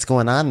show. What's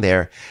going on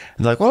there?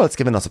 And they're like, well, it's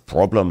giving us a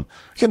problem.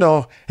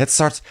 It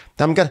starts.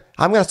 I'm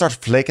gonna start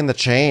flaking the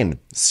chain.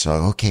 So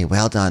okay,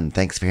 well done.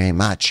 Thanks very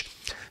much.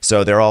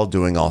 So they're all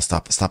doing all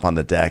stuff on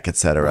the deck,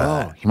 etc.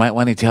 Oh, you might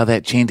want to tell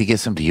that chain to get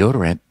some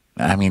deodorant.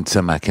 I mean,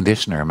 some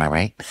conditioner. Am I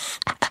right?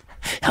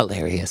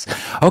 Hilarious.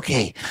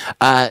 Okay,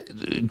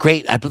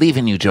 great. I believe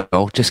in you,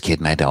 Joe. Just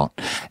kidding. I don't.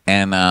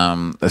 And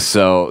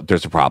so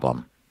there's a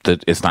problem.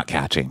 It's not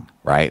catching,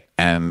 right?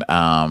 And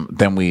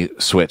then we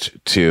switch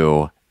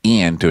to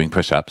Ian doing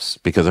push-ups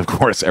because, of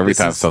course, every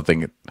time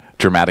something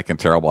dramatic and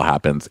terrible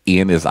happens,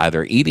 Ian is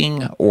either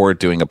eating or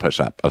doing a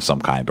push-up of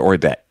some kind or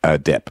a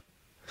dip.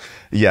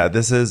 Yeah,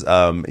 this is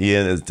Ian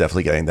is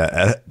definitely getting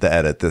the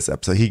edit this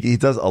episode. He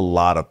does a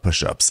lot of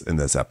push-ups in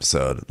this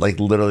episode. Like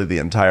literally the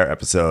entire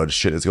episode,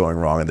 shit is going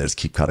wrong, and they just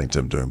keep cutting to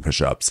him doing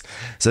push-ups.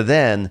 So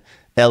then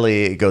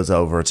Ellie goes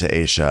over to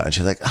Aisha and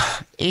she's like,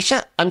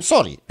 Aisha, I'm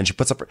sorry. And she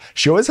puts up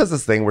she always has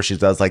this thing where she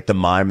does like the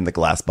mime in the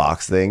glass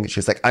box thing.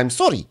 She's like, I'm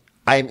sorry.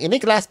 I'm in a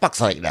glass box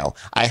right now.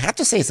 I have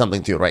to say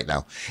something to you right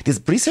now. This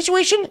Bree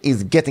situation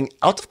is getting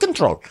out of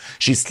control.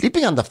 She's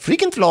sleeping on the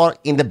freaking floor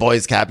in the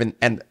boys' cabin.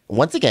 And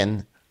once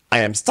again, I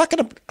am stuck in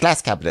a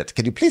glass cabinet.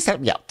 Can you please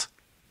help me out?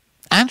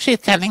 And she's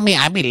telling me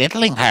I'm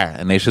belittling her.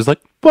 And Aisha's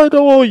like, but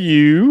are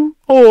you?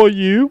 Are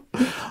you?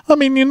 I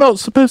mean, you're not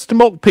supposed to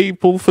mock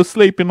people for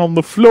sleeping on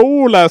the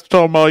floor last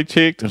time I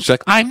checked. And she's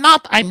like, I'm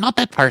not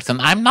that person.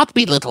 I'm not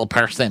belittle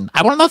person.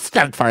 I will not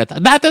stand for it.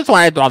 That is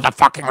where I draw the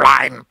fucking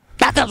line.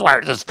 That is where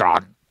it is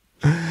drawn.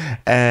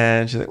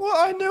 And she's like, well,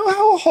 I know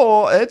how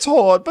hard it's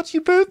hard, but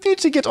you both need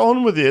to get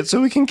on with it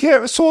so we can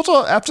sort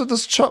out after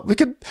this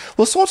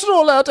we'll sort it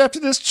all out after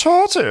this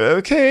charter,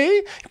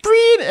 okay?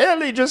 Bree and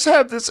Ellie just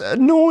have this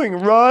annoying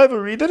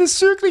rivalry that is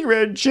circling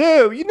around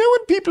Joe. You know,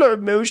 when people are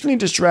emotionally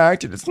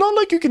distracted, it's not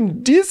like you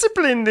can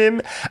discipline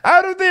them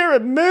out of their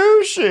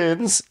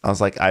emotions. I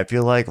was like, I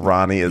feel like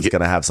Ronnie is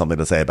going to have something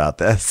to say about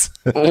this.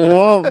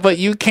 Well, but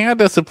you can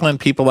discipline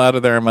people out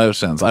of their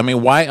emotions. I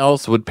mean, why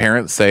else would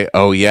parents say,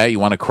 oh, yeah, you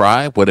want to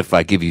cry? What if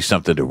I give you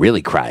something to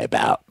really cry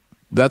about?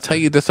 That's how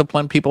you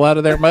discipline people out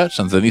of their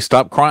emotions, and you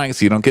stop crying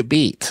so you don't get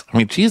beat. I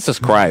mean, Jesus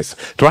Christ.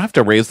 Do I have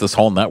to raise this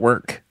whole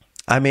network?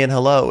 I mean,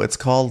 hello, it's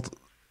called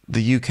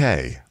the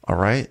UK, all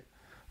right?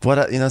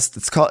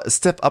 It's called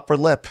stiff upper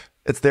lip.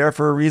 It's there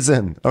for a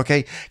reason,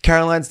 okay?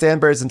 Caroline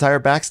Stanbury's entire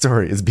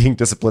backstory is being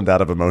disciplined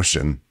out of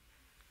emotion.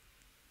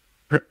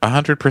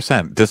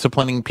 100%.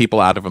 Disciplining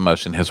people out of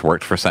emotion has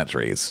worked for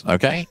centuries,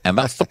 okay? And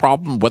that's the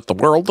problem with the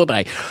world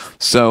today.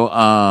 So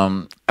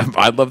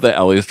I love that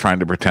Ellie is trying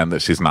to pretend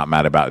that she's not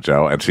mad about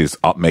Joe, and she's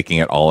making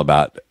it all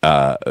about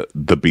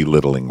the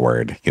belittling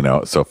word. You know,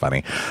 it's so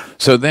funny.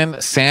 So then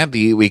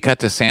we cut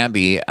to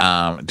Sandy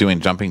doing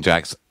jumping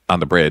jacks on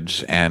the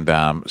bridge,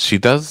 and she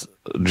does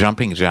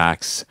jumping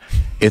jacks.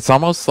 It's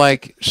almost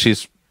like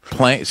she's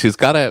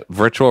got a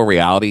virtual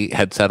reality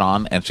headset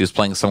on, and she's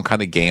playing some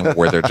kind of game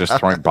where they're just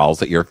throwing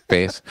balls at your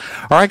face.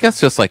 Or I guess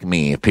just like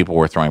me, if people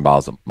were throwing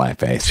balls at my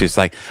face. She's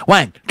like,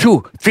 1,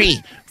 2, 3,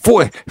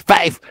 4,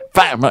 5.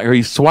 I'm like, are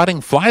you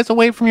swatting flies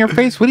away from your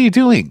face? What are you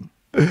doing?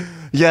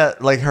 Yeah,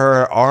 like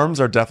her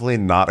arms are definitely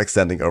not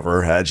extending over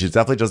her head. She's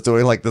definitely just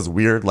doing like this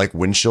weird like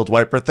windshield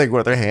wiper thing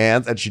with her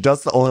hands, and she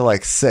does the only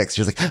like 6.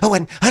 She's like,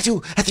 1, 2,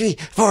 3,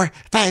 4,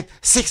 5,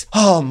 6.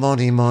 Oh,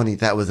 Moni,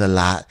 that was a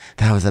lot.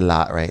 That was a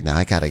lot right now.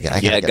 I gotta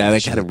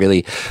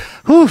really,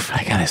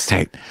 I gotta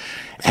start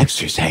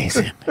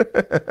exercising.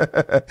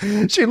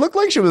 She looked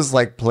like she was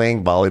like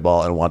playing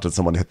volleyball and wanted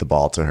someone to hit the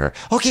ball to her.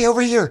 Okay,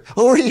 over here.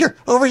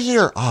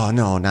 Oh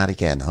no, not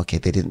again. Okay,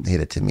 they didn't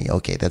hit it to me.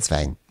 Okay, that's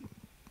fine.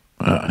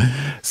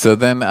 So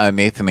then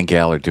Nathan and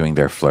Gail are doing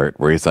their flirt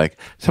where he's like,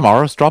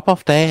 tomorrow's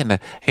drop-off day, and,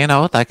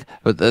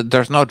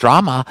 there's no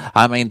drama.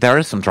 I mean, there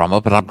is some drama,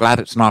 but I'm glad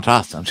it's not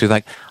us. And she's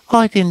like, oh,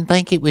 I didn't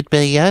think it would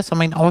be us. I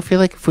mean, I feel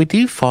like if we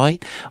do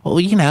fight, well,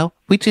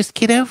 we just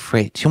get over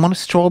it. Do you want a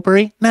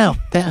strawberry? No,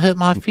 that hurt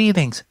my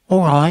feelings.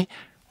 All right,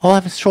 I'll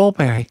have a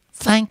strawberry.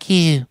 Thank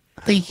you.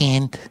 The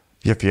end.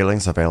 Your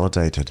feelings are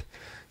validated.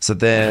 So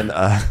then...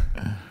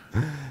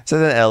 So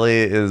then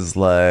Ellie is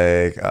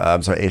like,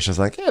 Aisha's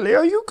like, Ellie,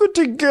 are you good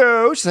to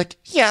go? She's like,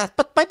 yeah,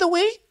 but by the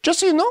way, just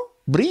so you know,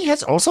 Bree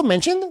has also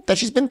mentioned that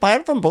she's been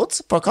fired from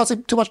boats for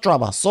causing too much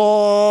drama.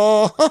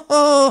 So, ...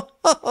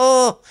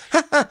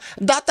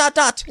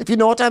 if you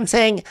know what I'm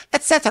saying,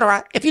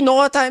 etc. If you know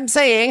what I'm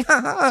saying,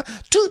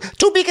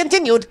 to be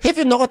continued, if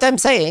you know what I'm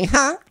saying,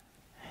 huh?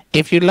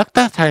 If you looked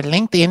at her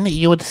LinkedIn,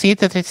 you would see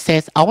that it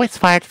says, always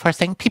fired for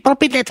saying people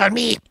belittle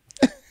me.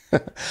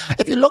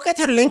 If you look at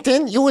her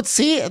LinkedIn, you would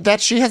see that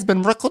she has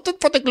been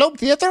recruited for the Globe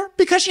Theater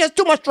because she has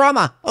too much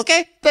drama.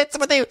 Okay, that's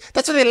what they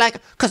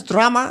like. Because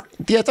drama,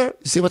 theater.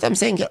 You see what I'm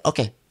saying here?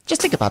 Okay, just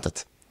think about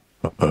it.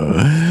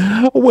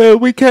 Well,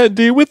 we can't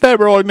deal with that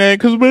right now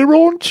because we're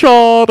on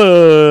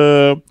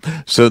charter.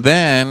 So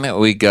then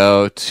we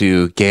go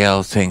to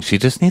Gail saying she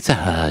just needs a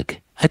hug.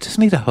 I just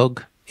need a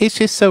hug. It's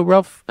just so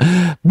rough.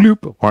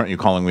 Bloop. Why aren't you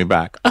calling me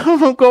back?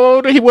 Oh,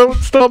 God, he won't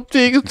stop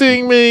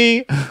texting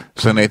me.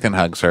 So Nathan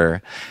hugs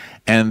her.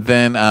 And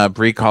then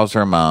Bree calls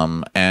her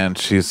mom, and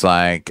she's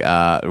like,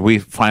 we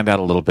find out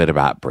a little bit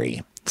about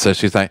Bree. So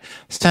she's like,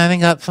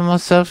 standing up for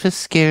myself is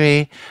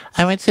scary.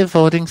 I went to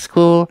boarding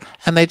school,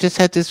 and they just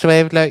had this way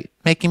of, like,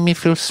 making me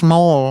feel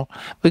small.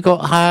 We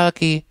got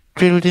hierarchy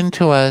drilled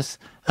into us.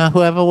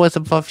 Whoever was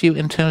above you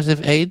in terms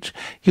of age,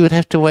 you would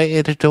have to wait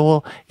at a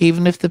door,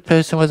 even if the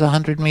person was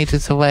 100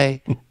 meters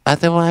away.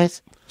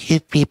 Otherwise,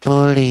 you'd be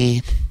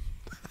bullied.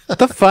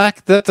 The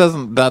fuck? That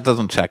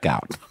doesn't check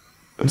out.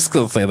 I'm just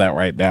gonna say that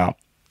right now.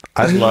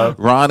 I love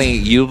Ronnie.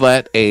 You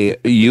went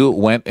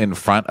in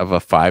front of a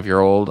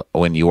 5-year-old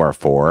when you are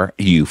 4.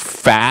 You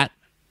fat,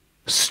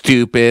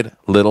 stupid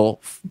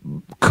little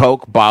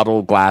Coke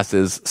bottle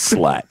glasses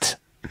slut.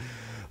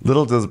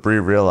 Little does Bree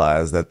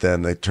realize that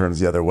then it turns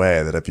the other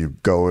way, that if you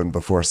go in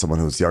before someone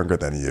who's younger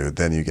than you,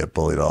 then you get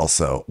bullied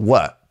also.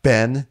 What,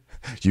 Ben?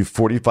 You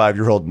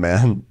 45-year-old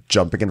man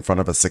jumping in front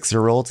of a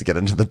 6-year-old to get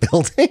into the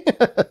building?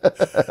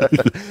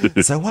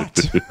 So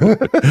what?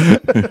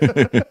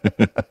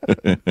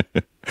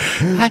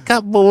 I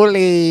got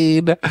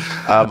bullied.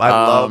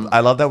 I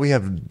love that we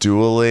have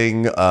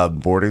dueling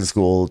boarding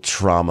school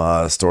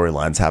trauma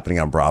storylines happening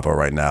on Bravo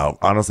right now.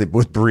 Honestly,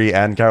 with Bree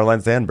and Caroline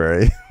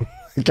Stanbury.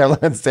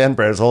 Caroline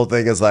Stanbury's whole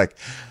thing is like,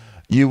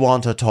 you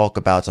want to talk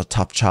about a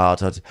tough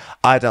childhood.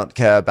 I don't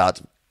care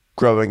about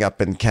growing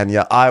up in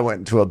Kenya. I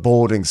went to a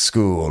boarding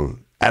school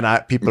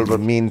and people were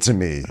mean to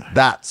me.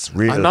 That's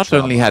real. I not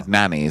trauma. only had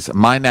nannies,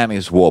 my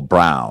nannies wore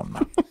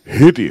brown.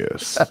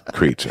 Hideous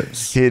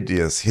creatures.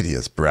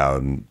 Hideous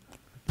brown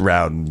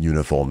brown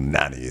uniform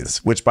nannies,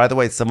 which, by the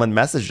way, someone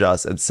messaged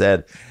us and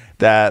said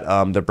that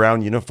the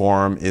brown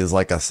uniform is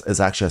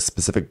actually a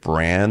specific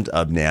brand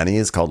of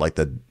nannies called like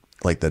the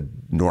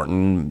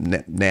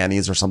Norton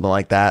nannies or something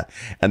like that,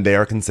 and they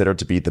are considered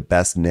to be the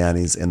best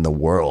nannies in the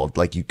world.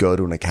 Like, you go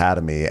to an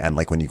academy, and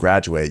like when you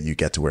graduate, you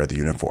get to wear the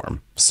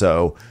uniform.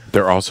 So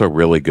They're also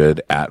really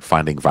good at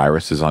finding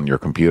viruses on your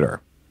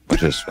computer,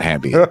 which is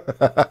handy.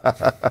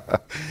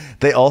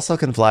 they also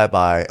can fly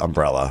by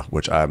umbrella,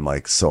 which I'm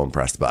like so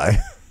impressed by.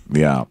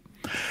 Yeah.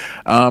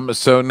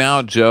 So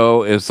now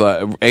Joe is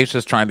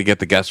Aisha's trying to get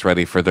the guests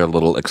ready for their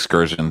little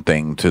excursion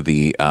thing to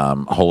the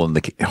hole in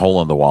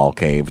the wall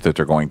cave that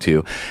they're going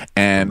to,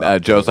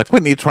 and Joe's like, "We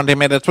need 20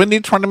 minutes. We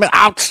need 20 minutes."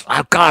 Ouch!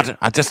 Oh God!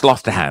 I just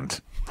lost a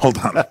hand. Hold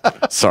on.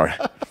 Sorry.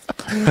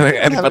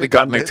 Anybody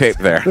got any tape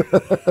there?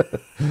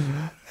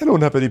 I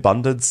don't have any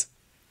band-aids.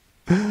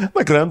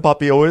 My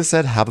grandpappy always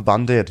said, "Have a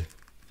band-aid."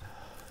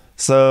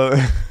 So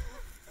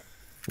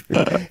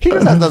he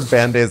just had those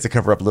band-aids to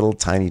cover up little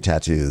tiny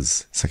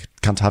tattoos. It's like,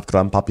 can't have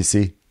grandpappy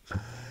see.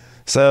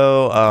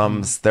 So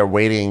they're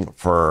waiting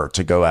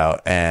to go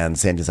out, and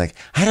Sandy's like,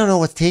 "I don't know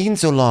what's taking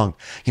so long.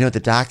 You know, the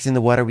dock's in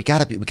the water. We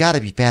gotta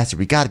be faster.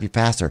 We gotta be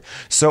faster."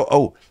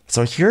 So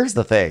here's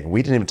the thing.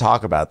 We didn't even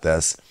talk about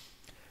this.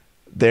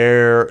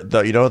 They're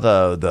the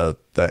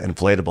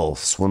inflatable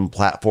swim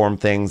platform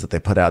things that they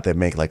put out. They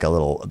make like a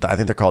little, I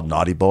think they're called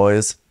Naughty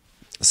Boys.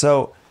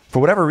 So for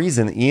whatever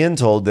reason, Ian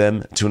told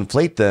them to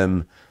inflate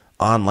them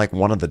on like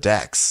one of the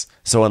decks.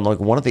 So in like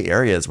one of the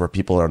areas where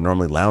people are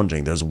normally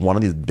lounging, there's one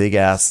of these big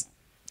ass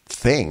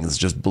things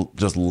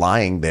just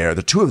lying there.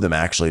 The two of them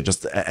actually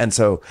and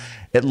so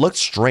it looked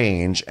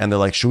strange, and they're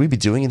like, "Should we be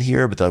doing it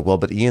here?" But they're like, "Well,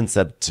 but Ian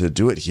said to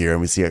do it here,"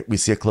 and we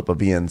see a clip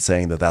of Ian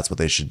saying that that's what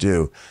they should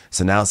do.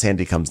 So now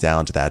Sandy comes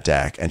down to that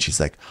deck, and she's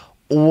like,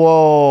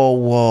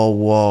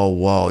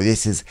 whoa,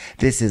 this is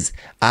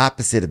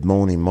opposite of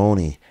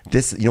Moni.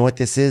 This, you know what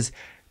this is?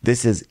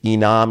 This is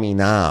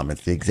Enam.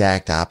 It's the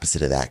exact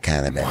opposite of that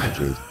kind of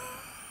energy.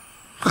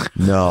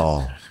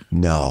 No,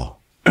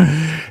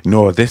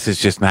 this is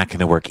just not going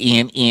to work.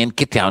 Ian,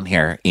 get down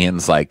here.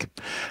 Ian's like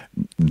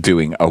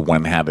doing a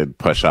one-handed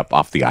push-up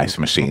off the ice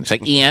machine. It's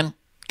like, "Ian,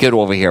 get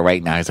over here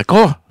right now." He's like,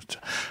 "Oh,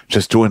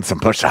 just doing some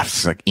push-ups."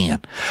 It's like,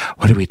 "Ian,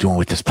 what are we doing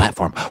with this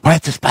platform? Why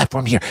is this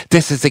platform here?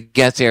 This is the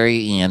guest area,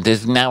 Ian.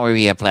 This is not where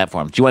we have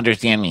platforms. Do you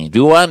understand me?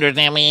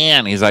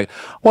 Ian?" He's like,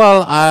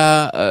 well,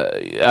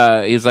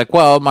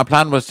 my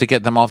plan was to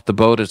get them off the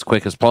boat as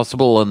quick as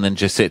possible and then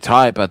just sit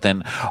tight. But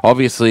then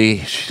obviously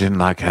she didn't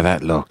like how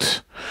that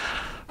looked.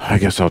 I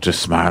guess I'll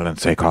just smile and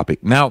say copy.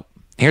 Now,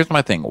 here's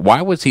my thing.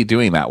 Why was he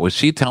doing that? Was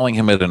she telling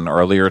him at an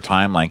earlier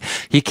time, like,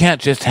 he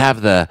can't just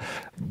have the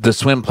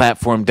swim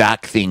platform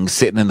dock thing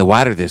sitting in the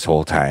water this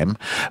whole time,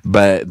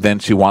 but then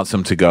she wants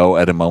him to go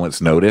at a moment's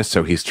notice,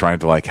 so he's trying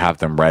to like have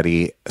them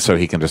ready so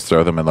he can just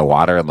throw them in the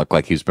water and look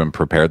like he's been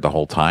prepared the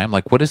whole time?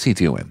 Like, what is he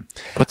doing?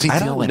 What's he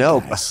doing? I don't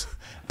know.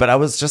 But I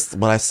was just,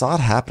 when I saw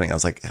it happening, I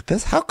was like,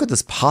 how could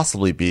this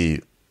possibly be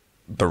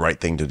the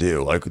right thing to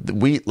do?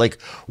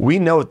 We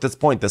know at this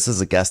point this is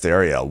a guest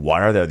area.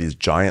 Why are there these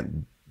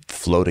giant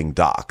floating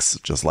docks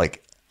just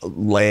like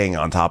laying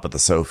on top of the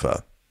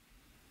sofa?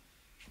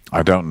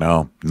 I don't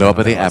know.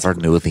 Nobody ever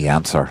knew the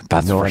answer.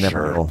 That's for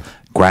sure.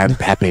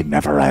 Grandpappy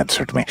never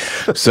answered me.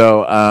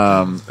 So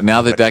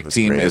now the deck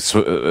team is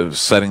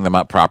setting them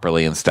up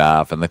properly and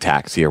stuff, and the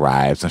taxi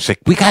arrives. And she's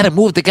like, "We got to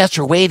move. The guests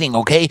are waiting,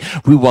 okay?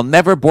 We will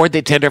never board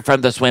the tender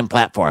from the swim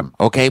platform,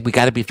 okay? We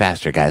got to be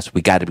faster, guys.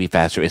 We got to be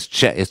faster. It's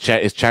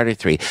Charter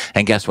 3.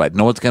 And guess what?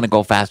 No one's going to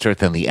go faster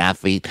than the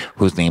athlete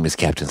whose name is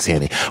Captain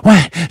Sandy.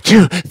 1,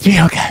 2,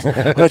 3,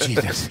 okay. Oh,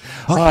 Jesus.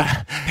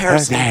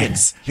 Paris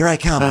Hilton's. Here I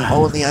come.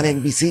 Only on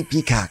NBC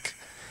Peacock.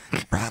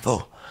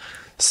 Bravo.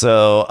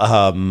 So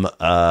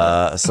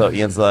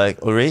Ian's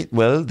like, "All right,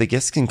 well, the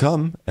guests can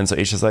come." And so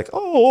Aisha's like,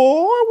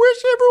 "Oh, I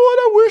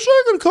wish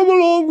I could come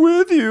along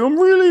with you. I'm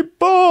really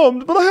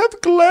bummed, but I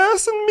have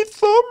glass in my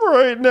thumb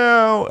right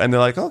now." And they're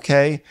like,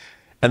 "Okay."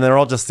 And they're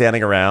all just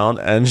standing around,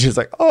 and she's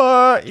like,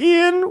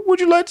 "Ian, would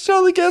you like to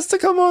tell the guests to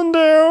come on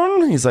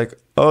down?" He's like,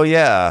 "Oh,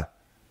 yeah.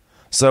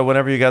 So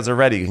whenever you guys are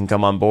ready, you can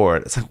come on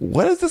board." It's like,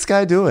 what is this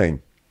guy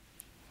doing?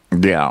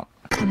 Yeah.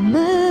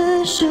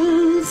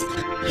 Commercials.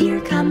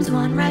 Here comes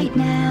one right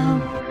now.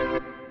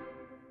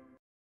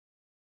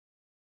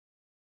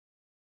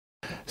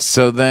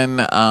 So then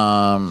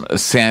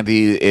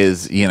Sandy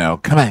is,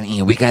 "Come on,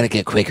 Ian, we got to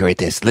get quicker at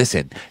this.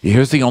 Listen,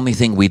 here's the only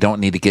thing we don't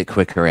need to get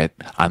quicker at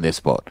on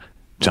this boat.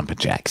 Jumping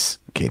jacks.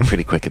 Okay,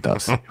 pretty quick at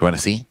those. You want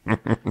to see?"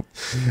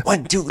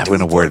 1, 2, 3, I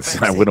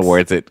win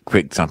awards at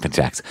quick jumping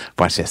jacks.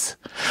 Watch this.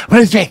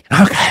 1, 2, 3.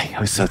 Okay, it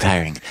was so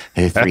tiring.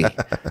 3.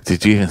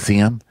 Did you even see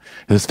him?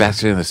 It was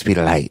faster than the speed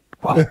of light.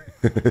 Whoa.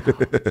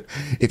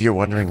 If you're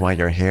wondering why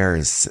your hair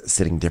is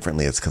sitting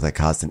differently, it's because I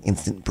caused an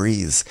instant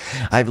breeze.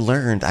 I've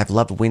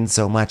loved wind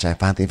so much, I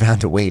finally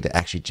found a way to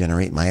actually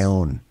generate my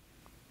own.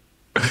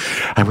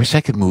 I wish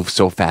I could move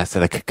so fast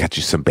that I could cut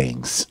you some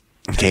bangs.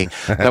 Okay?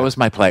 That was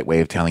my polite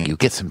way of telling you,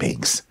 get some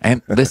bangs.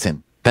 And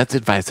listen, that's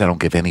advice I don't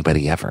give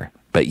anybody ever.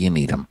 but you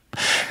need them.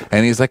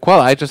 And he's like,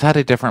 well, I just had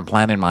a different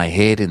plan in my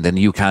head, and then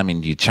you come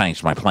and you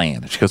changed my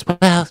plan. And she goes,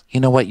 well, you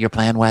know what your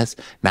plan was?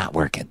 Not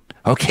working.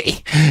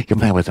 Okay, your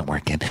plan wasn't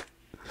working.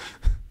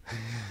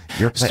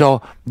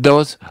 So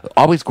those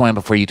always going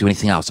before you do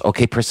anything else.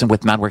 Okay, person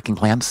with not working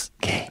plans?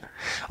 Okay.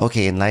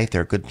 Okay, in life,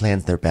 there are good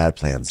plans, there are bad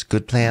plans.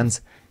 Good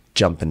plans,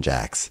 jumping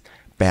jacks.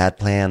 Bad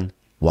plan,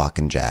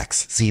 walking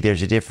jacks. See,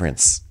 there's a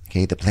difference.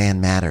 Okay, the plan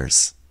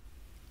matters.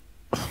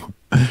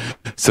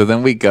 So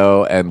then we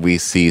go and we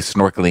see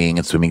snorkeling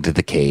and swimming to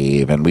the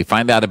cave, and we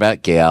find out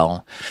about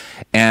Gail,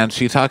 and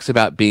she talks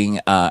about being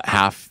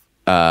half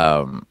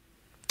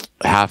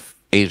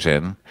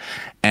Asian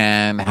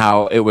and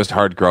how it was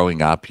hard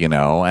growing up,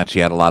 and she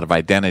had a lot of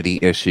identity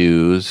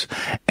issues,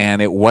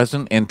 and it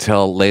wasn't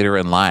until later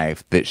in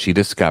life that she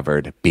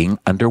discovered being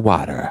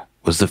underwater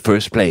was the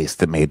first place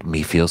that made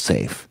me feel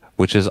safe,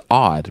 which is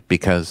odd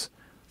because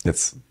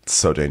it's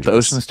so dangerous. The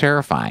ocean is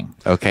terrifying.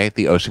 Okay,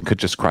 the ocean could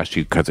just crush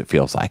you because it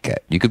feels like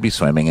it. You could be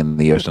swimming and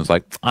the ocean's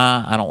like,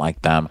 I don't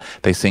like them.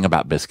 They sing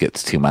about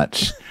biscuits too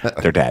much.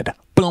 They're dead.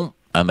 Boom,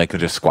 and they could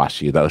just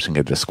squash you. The ocean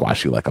could just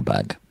squash you like a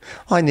bug.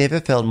 I never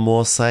felt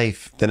more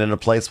safe than in a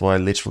place where I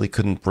literally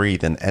couldn't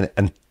breathe,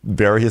 and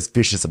various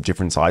fishes of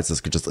different sizes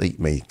could just eat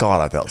me.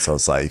 God, I felt so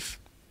safe.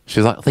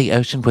 She's like, the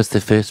ocean was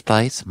the first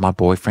place. My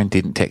boyfriend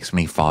didn't text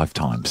me 5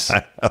 times.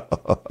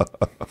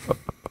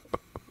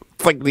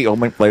 It's like the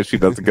only place she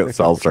doesn't get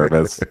cell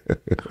service.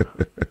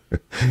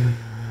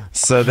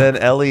 So then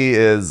Ellie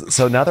is...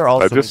 So now they're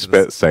all... I just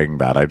spit saying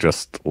that. I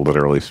just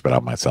literally spit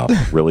out myself.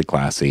 Really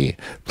classy.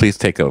 Please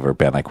take over,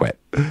 Ben. I quit.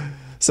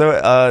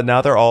 So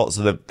now they're all...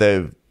 So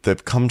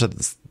they've come to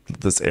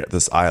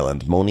this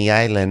island, Moni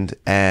Island,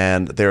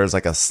 and there's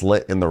like a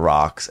slit in the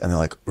rocks, and they're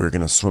like, we're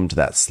going to swim to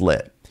that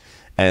slit.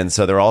 And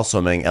so they're all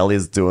swimming.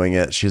 Ellie's doing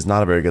it. She's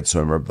not a very good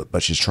swimmer,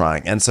 but she's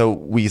trying. And so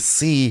we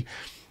see...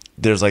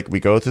 There's like, we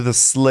go through the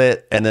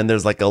slit, and then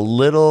there's like a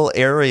little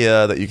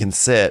area that you can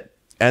sit,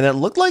 and it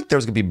looked like there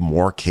was gonna be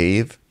more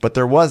cave, but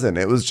there wasn't.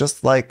 It was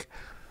just like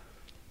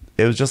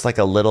a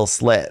little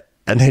slit,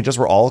 and they just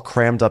were all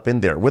crammed up in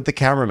there with the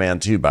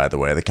cameraman too. By the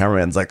way, the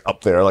cameraman's like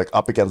up there, like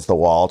up against the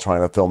wall,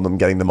 trying to film them,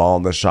 getting them all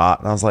in the shot.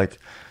 And I was like,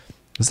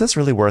 is this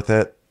really worth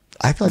it?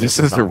 I feel like this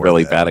is a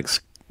really bad.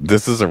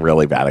 This is a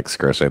really bad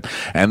excursion.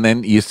 And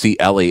then you see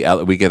Ellie.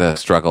 We get a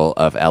struggle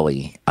of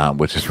Ellie,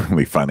 which is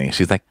really funny.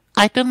 She's like,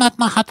 I do not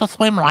know how to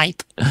swim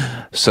right.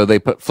 So they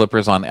put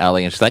flippers on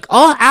Ellie, and she's like,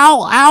 oh,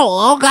 ow,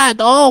 oh, God,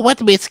 oh,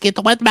 what biscuit,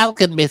 what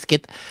Malkin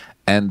biscuit.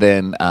 And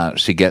then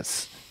she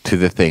gets to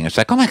the thing, and she's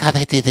like, oh, my God,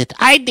 I did it.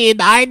 I did.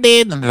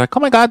 And they're like,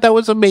 oh, my God, that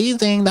was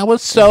amazing. That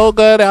was so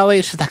good,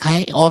 Ellie. She's like,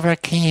 I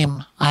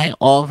overcame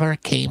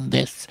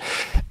this.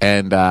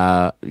 And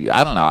I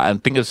don't know. I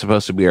think it's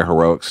supposed to be a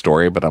heroic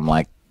story, but I'm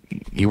like,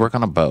 you work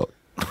on a boat.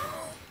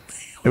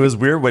 It was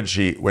weird when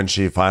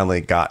she finally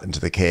got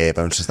into the cave,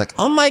 and she's like,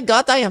 "Oh my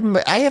God, I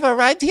have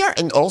arrived here,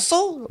 and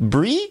also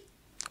Bree,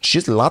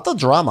 she's a lot of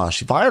drama.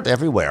 She fired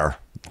everywhere.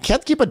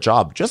 Can't keep a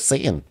job. Just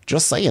saying,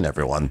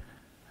 everyone.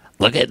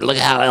 Look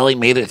how Ellie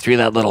made it through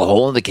that little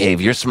hole in the cave.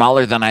 You're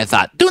smaller than I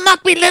thought. Do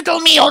not belittle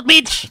me, old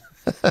bitch."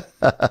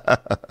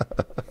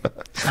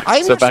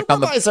 I'm your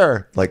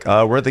supervisor.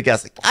 We're the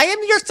guests. I am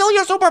still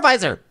your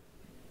supervisor.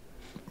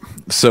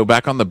 So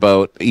back on the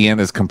boat, Ian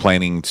is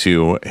complaining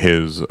to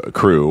his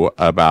crew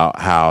about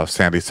how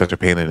Sandy's such a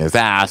pain in his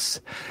ass.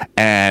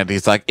 And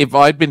he's like, if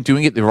I'd been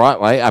doing it the right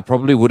way, I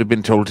probably would have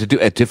been told to do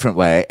it a different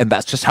way. And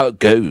that's just how it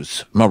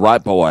goes. Am I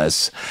right,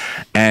 boys?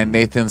 And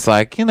Nathan's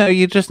like,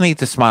 you just need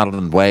to smile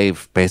and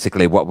wave,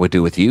 basically what we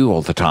do with you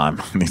all the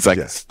time. And he's like,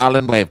 yes. Smile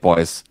and wave,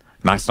 boys.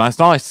 Nice, nice,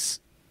 nice.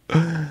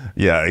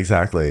 Yeah,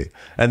 exactly.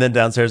 And then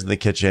downstairs in the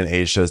kitchen,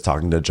 Aisha's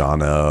talking to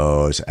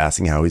Jono,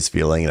 asking how he's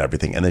feeling and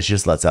everything. And then she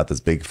just lets out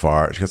this big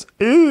fart. She goes,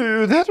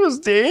 "Ooh, that was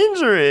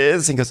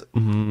dangerous." And he goes,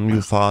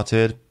 "You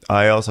farted?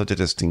 I also did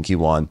a stinky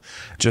one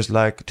just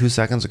like 2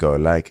 seconds ago,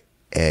 like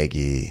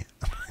eggy."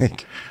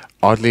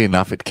 Oddly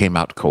enough, it came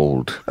out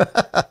cold.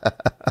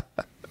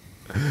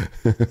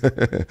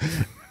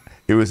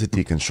 It was a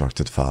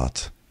deconstructed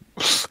fart.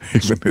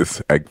 Even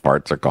his egg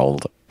farts are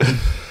cold.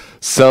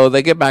 So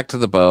they get back to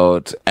the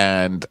boat,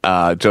 and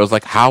Joe's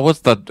like, "How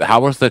was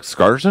the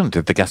excursion?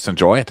 Did the guests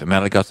enjoy it?" And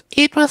Ellie goes,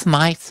 "It was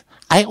nice.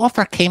 I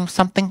overcame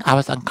something I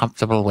was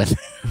uncomfortable with."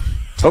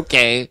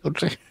 Okay.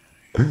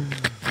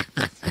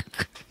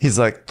 He's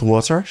like, "The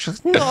water?"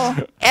 She's like, "No,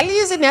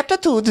 Ellie is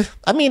ineptitude.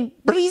 I mean,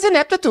 Bree's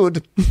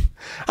ineptitude."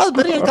 I was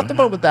very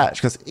uncomfortable with that.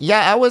 She goes,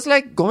 "Yeah, I was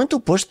like going to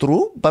push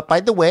through, but by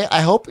the way, I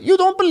hope you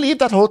don't believe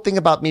that whole thing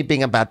about me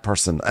being a bad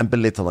person and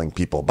belittling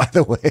people, by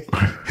the way."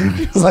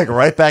 He's like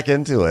right back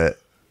into it.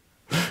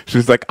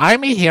 She's like,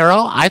 "I'm a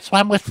hero. I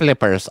swam with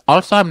flippers.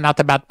 Also, I'm not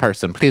a bad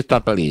person. Please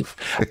don't believe.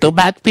 Do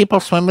bad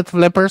people swim with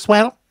flippers?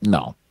 Well,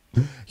 no."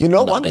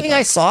 One thing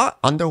I saw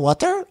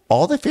underwater,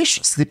 all the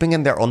fish sleeping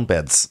in their own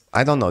beds.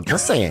 I don't know,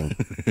 just saying.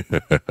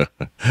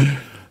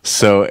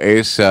 So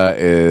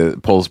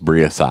Aisha pulls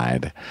Bree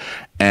aside,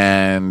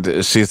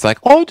 And she's like,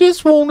 I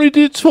just wanted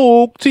to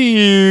talk to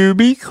you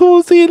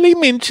because Ellie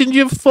mentioned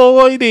you're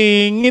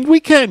fighting and we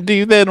can't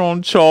do that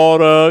on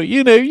charter.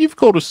 You know, you've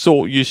got to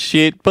sort your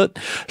shit. But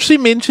she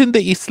mentioned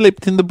that you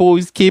slept in the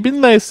boys' cabin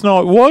last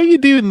night. Why are you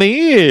doing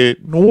that?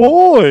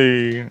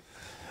 Why?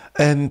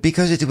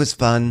 Because it was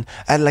fun,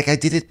 and I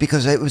did it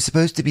because I was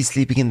supposed to be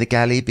sleeping in the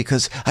galley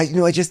because I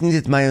just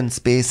needed my own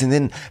space. And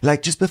then,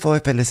 just before I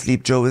fell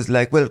asleep, Joe was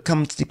like, "Well,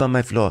 come sleep on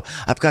my floor.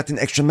 I've got an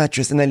extra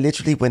mattress." And I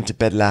literally went to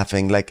bed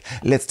laughing,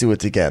 "Let's do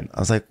it again." I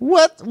was like,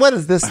 "What? What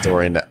is this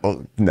story?" No,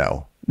 oh,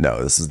 no,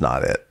 this is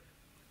not it.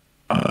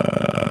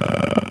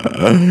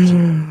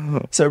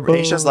 So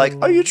Aisha's like,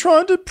 "Are you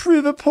trying to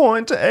prove a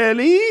point to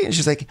Ellie?" And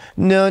she's like,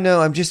 No,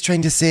 I'm just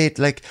trying to say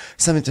it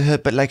something to her,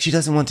 but she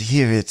doesn't want to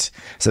hear it.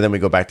 So then we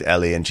go back to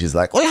Ellie and she's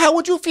like, "Well, how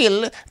would you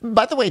feel,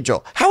 by the way,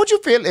 Joe, how would you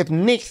feel if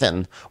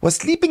Nathan was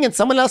sleeping in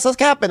someone else's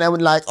cabin and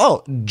would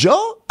oh,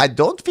 Joe, I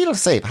don't feel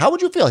safe. How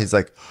would you feel?" He's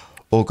like,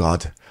 "Oh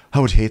God, I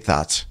would hate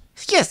that."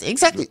 Yes,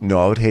 exactly.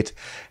 No, I would hate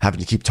having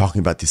to keep talking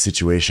about this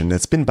situation.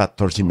 It's been about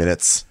 30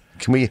 minutes.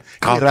 Can we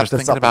God, wrap just this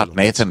thinking up? about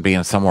Nathan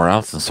being somewhere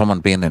else and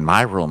someone being in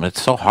my room.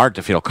 It's so hard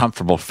to feel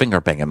comfortable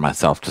finger banging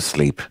myself to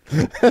sleep.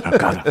 Oh,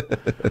 God.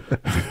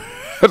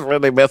 I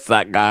really miss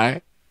that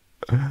guy.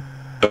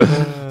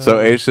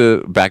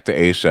 So back to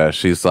Aisha.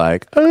 She's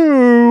like,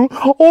 "Oh,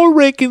 I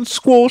reckon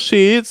squash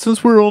it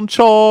since we're on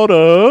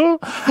charter.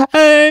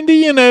 And,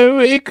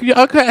 I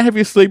can't have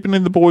you sleeping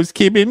in the boys'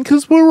 cabin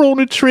because we're on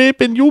a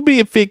trip and you'll be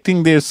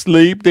affecting their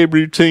sleep, their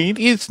routine.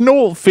 It's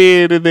not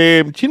fair to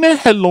them. Do you know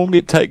how long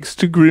it takes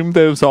to groom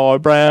those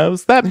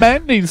eyebrows? That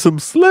man needs some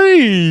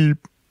sleep."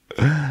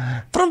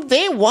 From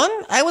day one,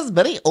 I was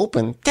very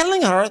open,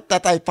 telling her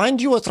that I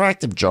find you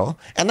attractive, Joe,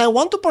 and I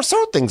want to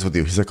pursue things with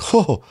you. He's like,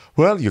 "Oh,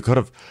 well, you could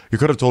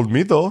have told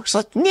me though." She's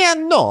like, "Yeah,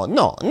 no,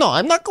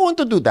 I'm not going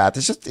to do that.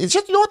 It's just,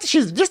 you know what?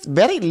 She's just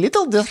very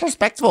little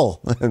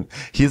disrespectful." And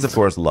he's of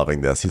course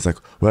loving this. He's like,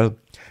 "Well,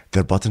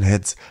 they're button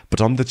heads,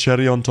 but I'm the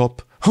cherry on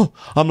top.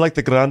 I'm like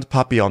the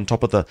grandpappy on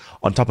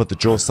top of the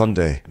Joe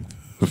Sunday."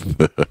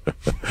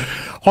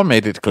 I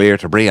made it clear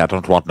to Brie I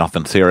don't want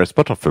nothing serious,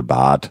 but I feel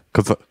bad.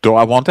 Because do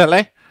I want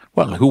LA?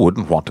 Well, who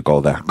wouldn't want to go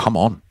there? Come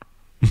on.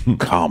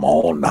 Come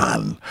on,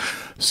 man.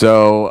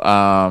 So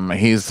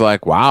he's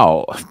like,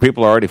 "Wow,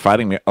 people are already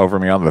fighting over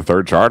me on the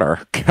third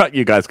charter.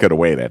 You guys could have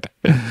waited."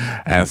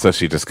 And so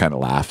she just kind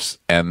of laughs.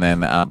 And then,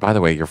 by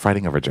the way, you're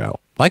fighting over Joe.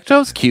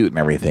 Joe's cute and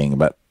everything,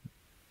 but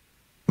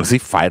is he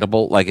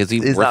fightable? Is he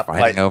worth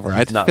fighting over?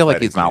 I feel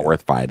like he's not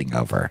worth fighting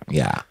over.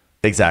 Yeah.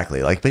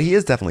 Exactly. But he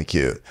is definitely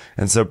cute.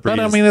 And so But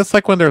I mean, it's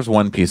like when there's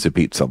one piece of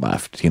pizza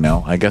left,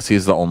 I guess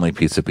he's the only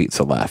piece of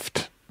pizza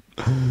left.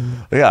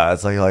 Yeah,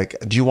 it's like,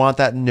 "Do you want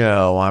that?"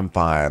 "No, I'm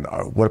fine."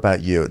 Or, "What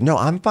about you?" "No,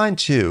 I'm fine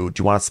too."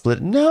 "Do you want to split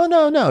it?"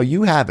 No,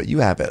 you have it.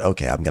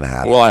 Okay, I'm going to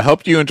have it. Well, I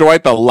hope you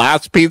enjoyed the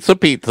last pizza.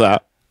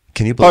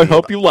 Can you believe I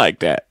hope you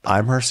liked it.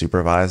 I'm her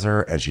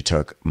supervisor and she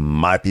took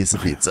my piece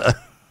of pizza.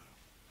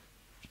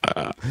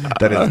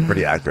 That is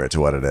pretty accurate to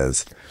what it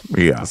is.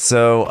 Yeah.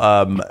 So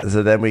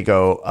then we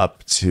go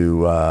up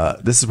to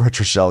this is where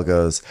Trishelle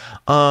goes,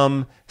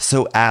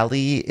 "So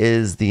Allie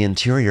is the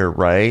interior,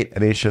 right?"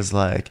 And Aisha's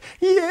like,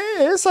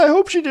 "Yes, I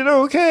hope she did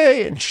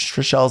okay." And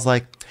Trishelle's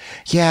like,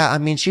 "Yeah, I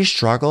mean, she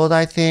struggled,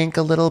 I think,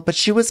 a little, but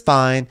she was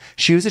fine.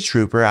 She was a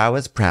trooper. I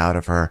was proud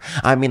of her.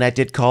 I mean, I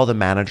did call the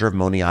manager of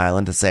Money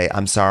Island to say,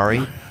 I'm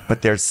sorry,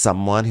 but there's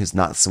someone who's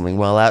not swimming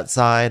well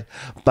outside.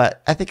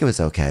 But I think it was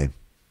okay."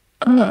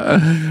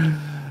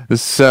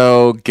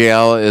 So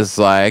Gail is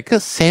like,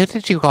 "So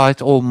did you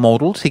guys all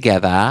model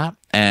together?"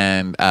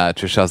 And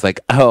Trishelle's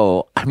like,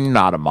 "Oh, I'm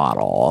not a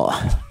model."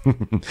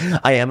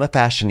 I am a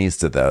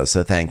fashionista, though,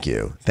 so thank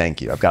you.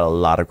 I've got a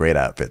lot of great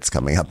outfits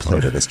coming up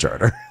later this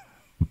charter.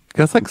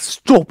 It's like,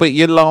 "Stop it,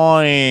 you're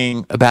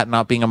lying about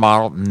not being a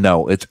model."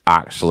 No, it's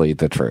actually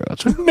the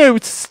truth. No,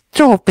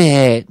 stop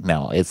it.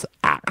 No, it's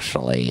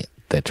actually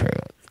the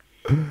truth.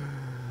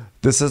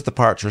 This is the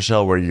part,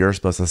 Trishelle, where you're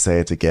supposed to say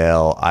it to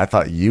Gail, "I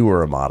thought you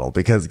were a model,"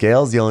 because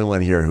Gail's the only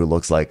one here who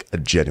looks like a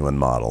genuine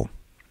model.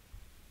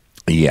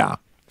 Yeah,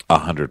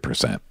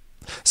 100%.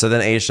 So then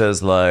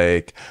Aisha's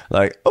like,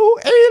 "Oh,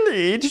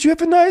 Ailey, did you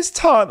have a nice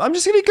time? I'm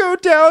just going to go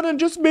down and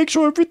just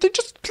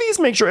please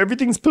make sure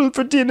everything's pulled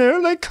for dinner,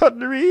 like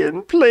cutlery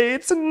and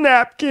plates and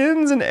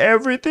napkins and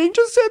everything.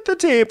 Just set the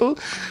table.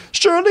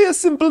 Surely a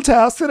simple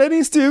task that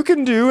any stew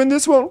can do, and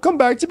this won't come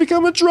back to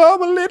become a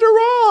drama later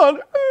on."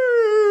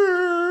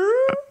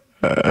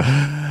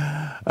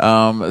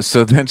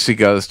 So then she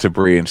goes to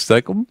Bree and she's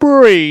like,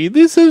 "Bree,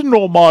 this is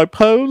not my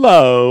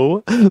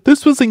polo.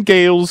 This was in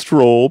Gail's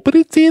drawer, but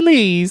it's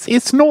Ellie's.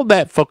 It's not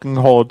that fucking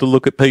hard to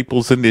look at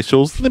people's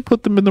initials and then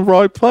put them in the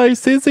right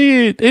place, is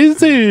it?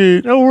 Is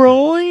it? All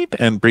right?"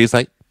 And Bree's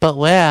like, But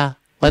where?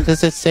 What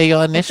does it say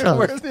your initials?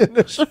 Where's the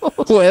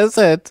initials? Where is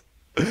it?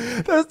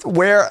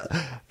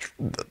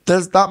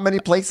 There's not many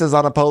places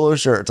on a polo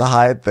shirt to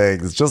hide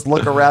things. Just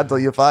look around till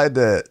you find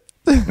it.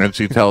 and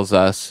she tells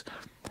us,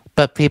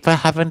 But people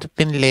haven't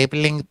been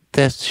labeling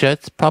the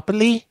shirts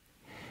properly.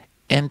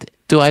 And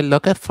do I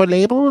look at for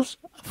labels?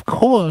 Of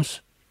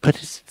course. but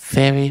it's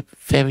very,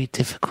 very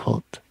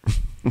difficult.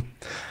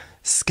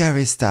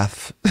 Scary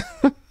stuff.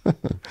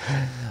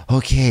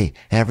 Okay,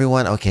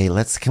 everyone. Okay,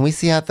 can we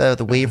see how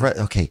the wave run?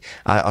 Okay,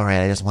 all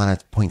right. I just want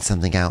to point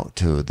something out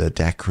to the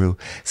deck crew.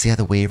 See how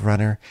the wave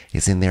runner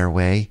is in their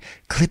way?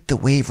 Clip the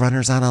wave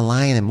runners on a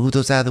line and move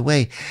those out of the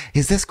way.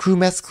 Is this crew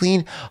mess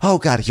clean? Oh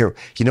God, here.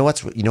 You know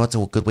what's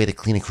a good way to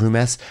clean a crew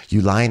mess?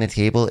 You lie on a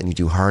table and you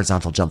do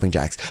horizontal jumping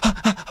jacks.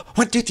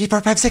 1, 2, 3,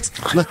 4, 5,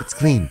 6. Look, it's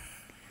clean.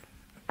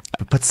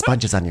 But put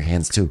sponges on your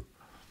hands too.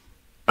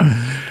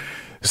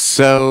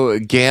 So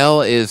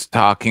Gail is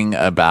talking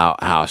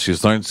about how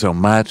she's learned so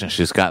much and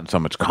she's gotten so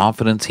much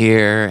confidence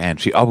here, and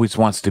she always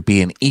wants to be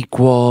an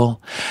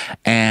equal.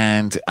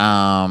 And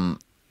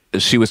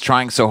she was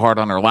trying so hard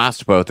on her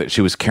last boat that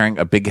she was carrying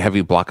a big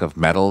heavy block of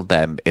metal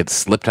that it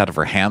slipped out of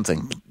her hands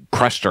and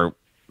crushed her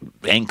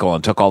ankle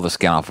and took all the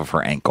skin off of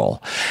her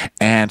ankle,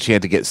 and she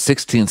had to get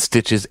 16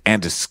 stitches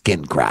and a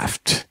skin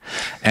graft.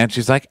 And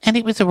she's like, and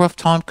it was a rough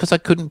time because I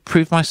couldn't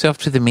prove myself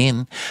to the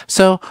men,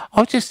 so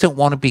I just don't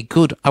want to be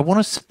good. I want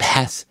to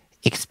surpass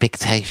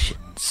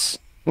expectations.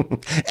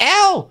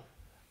 Ow!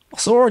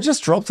 Sora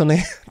just dropped an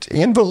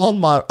anvil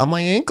on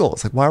my ankle.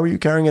 It's like, why were you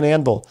carrying an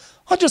anvil?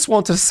 I just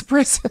want to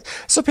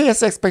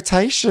surpass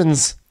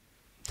expectations.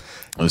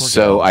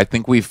 So I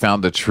think we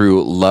found a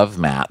true love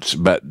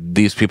match, but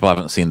these people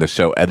haven't seen the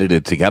show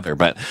edited together.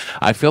 But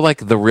I feel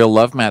like the real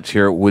love match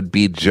here would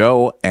be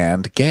Joe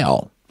and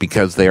Gail,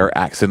 because they are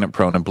accident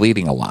prone and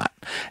bleeding a lot.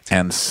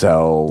 And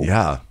so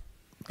yeah,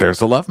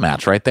 there's a love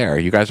match right there.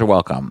 You guys are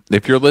welcome.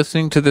 If you're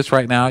listening to this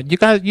right now,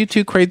 you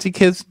two crazy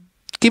kids,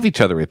 give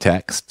each other a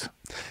text.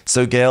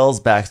 So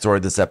Gail's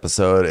backstory this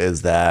episode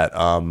is that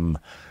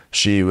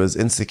she was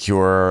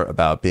insecure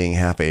about being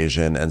half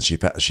Asian, and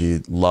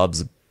she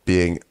loves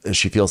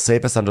she feels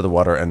safest under the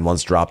water, and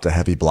once dropped a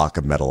heavy block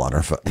of metal on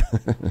her foot.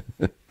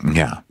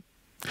 Yeah.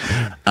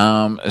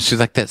 She's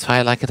like, that's why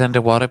I like it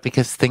underwater,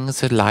 because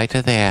things are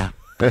lighter there.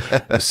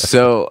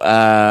 So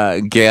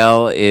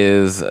Gail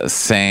is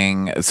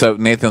saying, so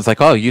Nathan's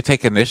like, oh, you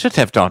take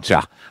initiative, don't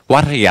you?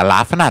 What are you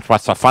laughing at?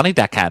 What's so funny,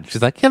 deckhand?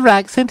 She's like, your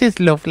accent is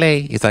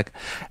lovely. He's like,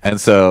 and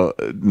so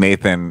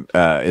Nathan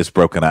is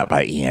broken up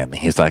by Ian.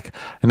 He's like,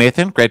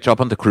 Nathan, great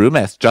job on the crew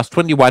mess. Just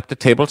when you wipe the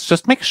tables,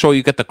 just make sure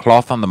you get the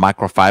cloth on the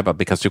microfiber,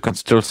 because you can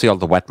still see all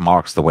the wet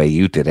marks the way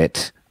you did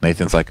it.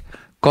 Nathan's like,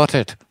 got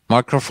it.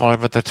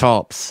 Microfiber the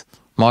tops.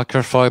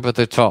 Microfiber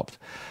the tops.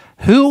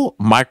 Who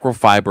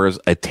microfibers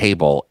a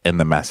table in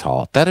the mess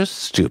hall? That is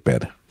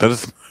stupid.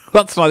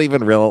 That's not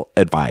even real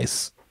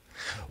advice.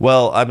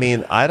 Well, I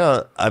mean,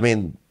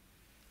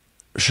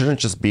 shouldn't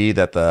it just be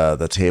that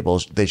the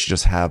tables, they should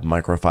just have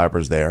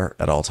microfibers there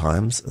at all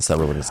times? So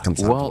that when it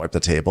comes time to wipe the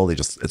table,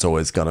 it's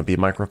always going to be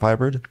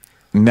microfibered.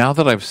 Now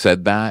that I've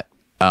said that,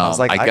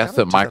 I guess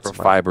that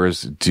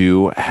microfibers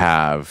do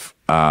have,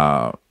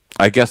 I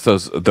guess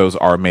those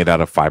are made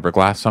out of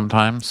fiberglass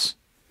sometimes.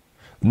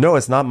 No,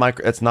 it's not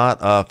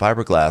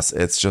fiberglass.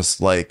 It's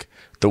just like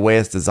the way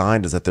it's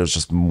designed is that there's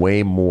just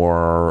way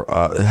more,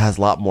 it has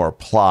a lot more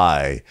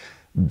ply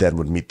than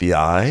would meet the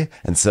eye.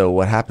 And so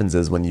what happens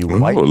is when you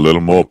wipe, a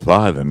little more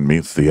ply than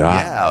meets the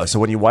eye. Yeah. So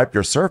when you wipe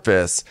your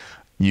surface,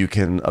 you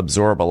can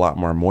absorb a lot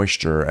more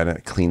moisture and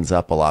it cleans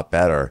up a lot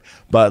better.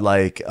 But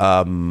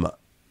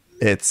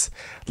it's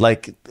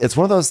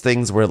one of those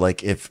things where,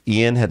 like, if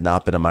Ian had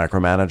not been a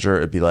micromanager,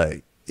 it'd be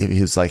like, if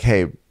he was like,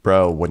 hey,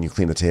 bro, when you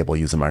clean the table,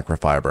 use a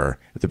microfiber.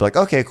 They'd be like,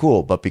 okay,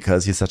 cool. But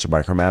because he's such a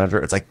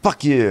micromanager, it's like,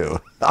 fuck you.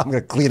 I'm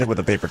going to clean it with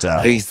a paper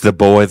towel. He's the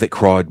boy that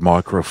cried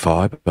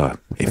microfiber,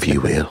 if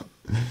you will.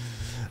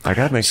 I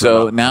got to make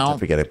sure not to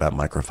forget about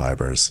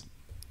microfibers.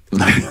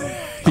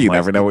 You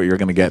never know what you're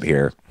going to get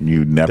here.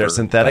 They're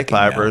synthetic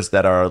fibers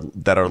that are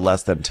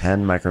less than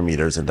 10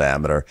 micrometers in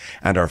diameter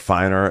and are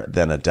finer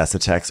than a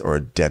Desitex or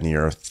a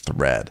denier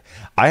thread.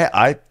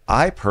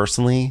 I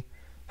personally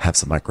have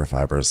some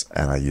microfibers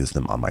and I use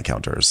them on my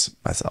counters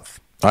myself.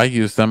 I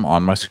use them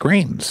on my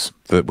screens,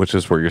 which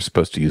is where you're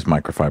supposed to use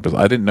microfibers.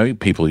 I didn't know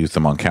people use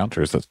them on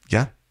counters.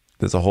 Yeah,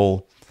 there's a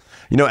whole,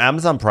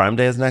 Amazon Prime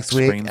Day is next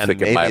week, and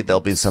maybe there'll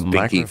be some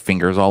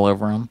fingers all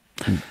over them.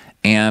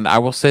 And I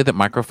will say that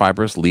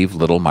microfibers leave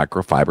little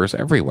microfibers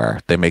everywhere.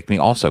 They make me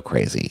also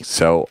crazy.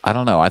 So I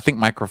don't know. I think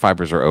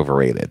microfibers are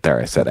overrated.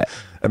 There, I said it.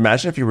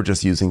 Imagine if you were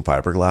just using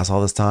fiberglass all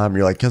this time.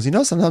 You're like, because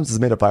sometimes it's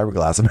made of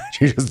fiberglass. Imagine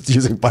you're just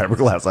using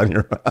fiberglass on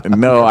your.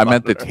 No, I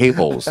meant the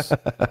tables.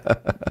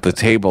 The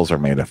tables are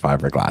made of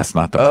fiberglass,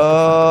 not the.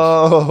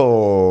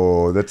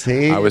 Oh, the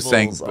tables. I was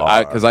saying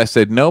because I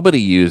said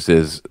nobody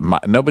uses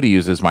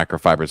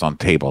microfibers on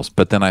tables,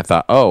 but then I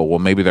thought, oh, well,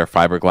 maybe they're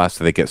fiberglass,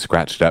 so they get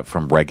scratched up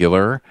from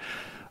regular.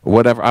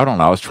 Whatever. I don't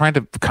know. I was trying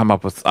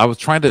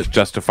to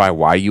justify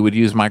why you would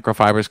use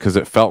microfibers because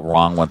it felt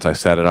wrong once I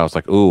said it. I was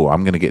like, ooh,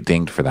 I'm going to get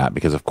dinged for that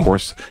because, of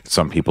course,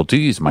 some people do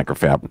use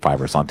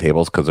microfibers on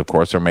tables because, of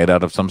course, they're made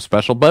out of some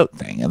special boat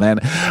thing. And then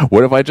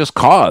what have I just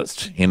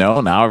caused?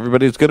 Now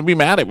everybody's going to be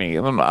mad at me.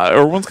 And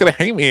everyone's going to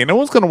hate me. No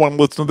one's going to want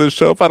to listen to this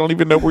show if I don't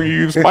even know where you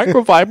use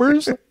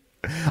microfibers.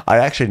 I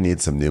actually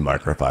need some new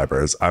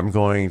microfibers. I'm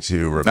going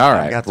to. All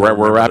right,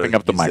 we're wrapping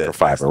up the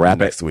microfiber.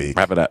 Next week.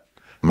 Wrap it up.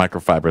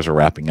 Microfibers are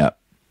wrapping up.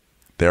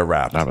 They're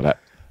wrapped. Wrap it up.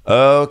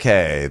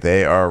 Okay,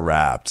 they are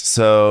wrapped.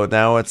 So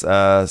now it's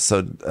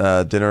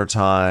dinner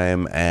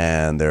time,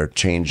 and they're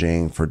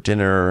changing for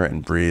dinner,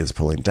 and Bree is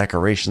pulling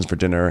decorations for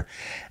dinner,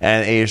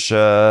 and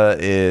Aisha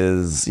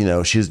is,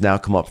 she's now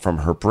come up from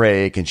her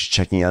break, and she's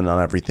checking in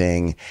on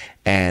everything,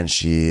 and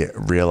she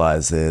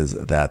realizes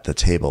that the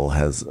table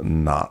has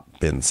not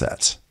been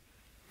set.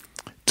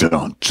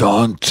 Dun,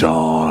 dun,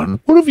 dun.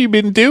 What have you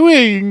been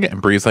doing?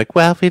 And Bree's like,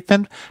 Well, we've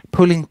been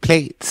pulling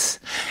plates,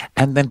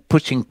 and then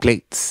pushing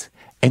plates,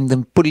 and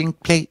then pulling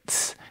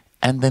plates,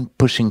 and then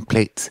pushing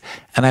plates.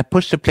 And I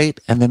pushed a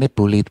plate, and then it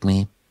bullied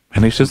me.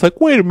 and he's just like,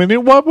 wait a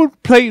minute, why were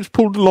plates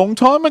pulled a long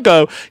time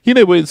ago?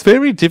 It's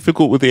very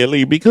difficult with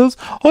Ellie because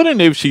I don't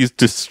know if she's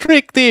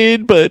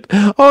distracted, but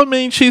I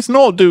mean, she's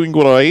not doing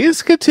what I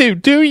ask her to.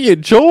 Do your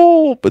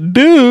job.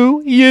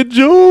 Do your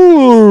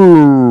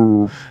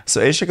job.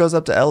 So Aisha goes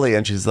up to Ellie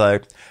and she's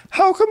like,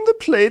 how come the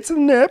plates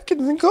and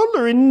napkins and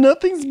cutlery,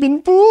 nothing's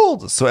been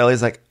pulled? So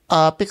Ellie's like,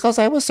 because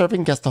I was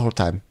serving guests the whole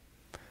time.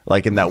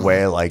 Like in that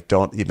way, like,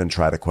 don't even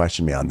try to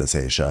question me on this,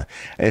 Aisha.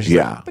 And she's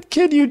like, but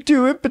can you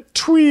do it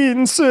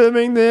between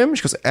serving them?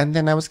 She goes, and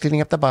then I was cleaning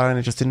up the bar and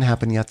it just didn't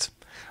happen yet.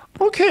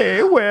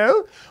 Okay,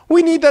 well,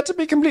 we need that to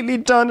be completely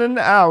done in an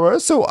hour,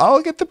 so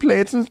I'll get the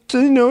plates and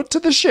to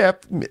the chef.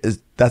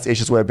 That's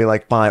Aisha's way of being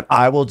like, fine,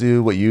 I will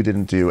do what you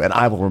didn't do, and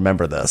I will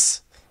remember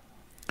this.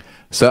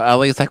 So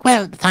Ellie's like,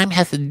 well, time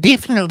has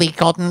definitely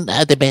gotten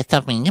the best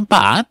of me,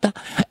 but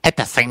at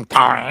the same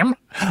time,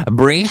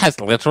 Bree has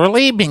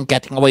literally been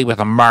getting away with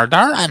a murder,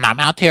 and I'm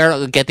out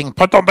here getting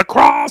put on the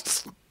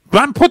cross.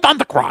 I'm put on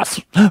the cross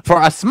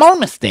for a small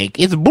mistake.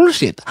 It's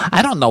bullshit.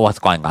 I don't know what's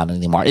going on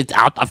anymore. It's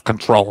out of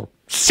control.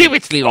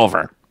 Seriously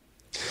over.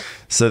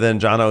 So then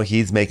Jono,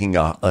 he's making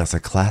a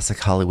classic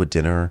Hollywood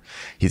dinner.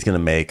 He's going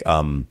to make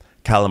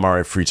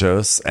calamari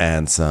fritos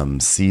and some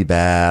sea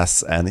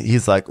bass. And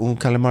he's like, ooh,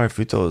 calamari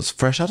fritos,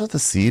 fresh out of the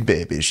sea,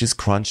 baby. She's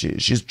crunchy.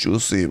 She's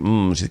juicy.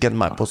 She's getting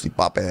my pussy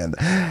popping.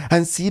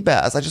 And sea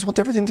bass, I just want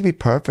everything to be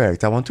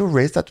perfect. I want to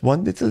erase that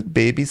one little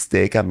baby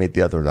steak I made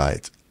the other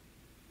night.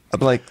 I'm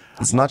like,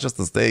 it's not just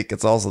the steak,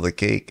 it's also the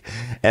cake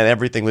and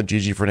everything with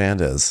Gigi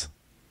Fernandez.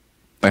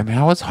 And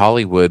how is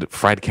Hollywood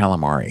fried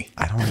calamari?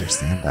 I don't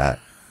understand that.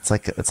 It's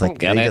like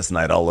Vegas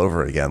night all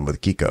over again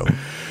with Kiko.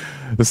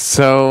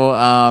 So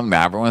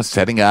now everyone's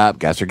setting up.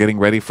 Guests are getting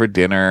ready for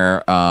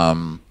dinner.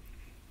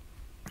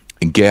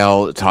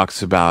 Gail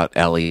talks about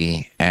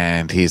Ellie,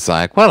 and he's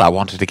like, well, I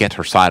wanted to get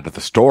her side of the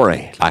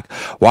story. Like,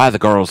 why are the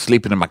girls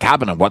sleeping in my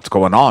cabin and what's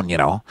going on,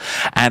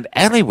 And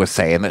Ellie was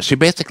saying that she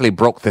basically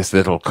broke this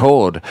little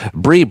code.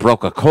 Bree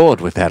broke a code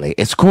with Ellie.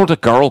 It's called a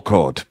girl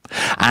code.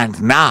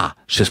 And now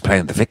she's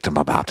playing the victim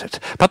about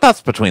it. But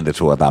that's between the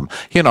two of them.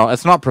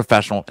 It's not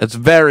professional. It's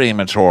very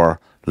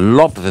immature.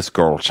 Loved this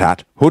girl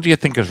chat. Who do you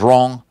think is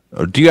wrong?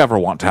 Or do you ever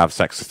want to have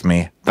sex with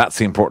me? That's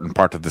the important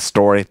part of the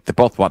story. They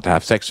both want to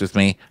have sex with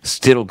me.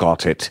 Still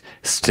got it.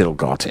 Still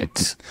got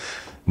it.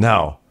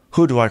 Now,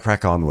 who do I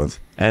crack on with?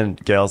 And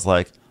Gail's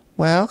like,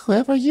 well,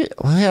 whoever you're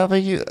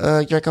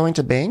going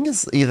to bang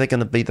is either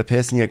going to be the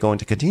person you're going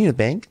to continue to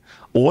bang,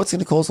 or it's going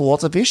to cause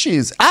lots of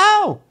issues.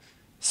 Ow!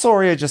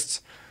 Sorry, I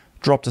just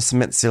dropped a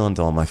cement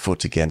cylinder on my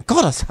foot again.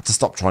 God, I have to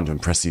stop trying to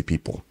impress you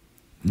people.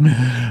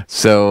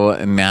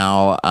 So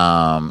now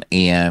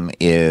Ian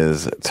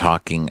is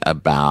talking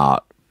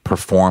about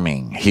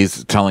performing.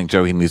 He's telling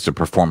Joe he needs to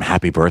perform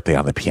Happy Birthday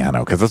on the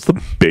piano because it's the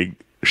big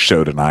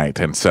show tonight.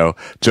 And so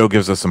Joe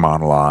gives us a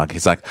monologue.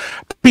 He's like,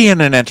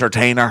 being an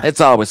entertainer, it's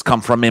always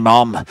come from me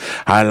mom.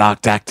 I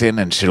liked acting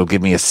and she'll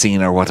give me a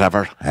scene or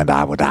whatever and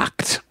I would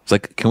act. It's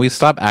like, can we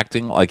stop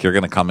acting like you're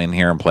going to come in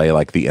here and play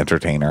like the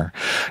entertainer?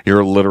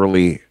 You're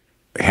literally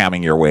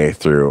hamming your way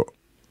through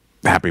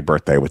Happy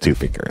Birthday with two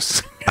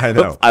fingers. I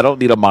know. I don't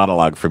need a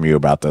monologue from you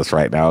about this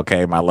right now,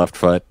 okay? My left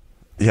foot.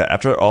 Yeah,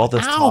 after all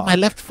this talk. My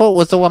left foot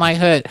was the one I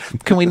hurt.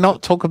 Can we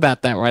not talk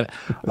about that right?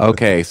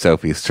 Okay,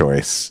 Sophie's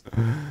choice.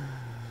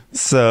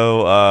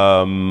 So,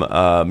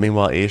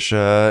 meanwhile,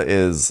 Aisha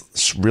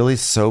is really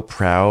so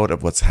proud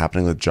of what's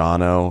happening with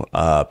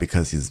Jono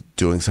because he's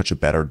doing such a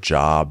better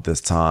job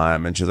this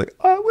time. And she's like,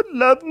 I would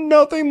love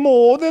nothing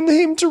more than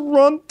him to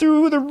run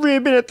through the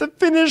ribbon at the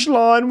finish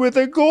line with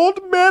a gold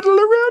medal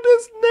around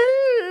his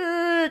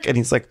neck. And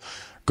he's like,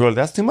 girl,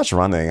 that's too much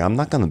running. I'm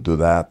not going to do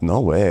that.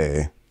 No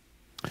way.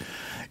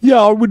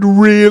 Yeah, I would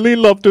really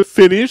love to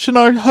finish, and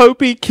I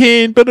hope he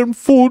can, but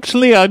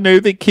unfortunately I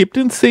know that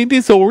Captain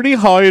Sandy's already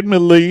hired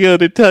Malia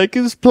to take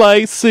his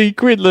place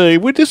secretly.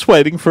 We're just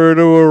waiting for her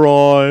to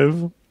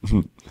arrive.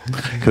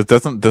 Because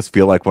doesn't this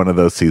feel like one of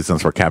those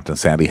seasons where Captain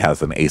Sandy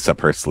has an ace up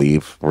her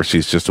sleeve, where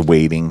she's just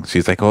waiting?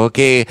 She's like,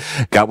 okay,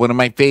 got one of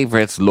my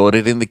favorites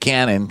loaded in the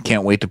cannon.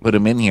 Can't wait to put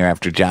him in here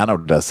after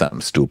Jono does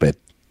something stupid.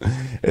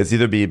 It's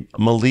either be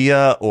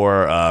Malia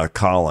or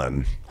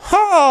Colin.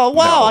 Oh,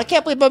 wow, no. I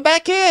can't believe I'm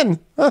back in.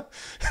 I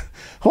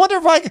wonder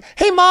if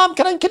hey, Mom,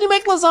 can you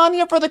make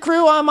lasagna for the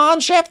crew? I'm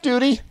on chef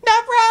duty. No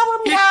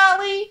problem,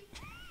 Holly.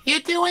 You're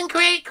doing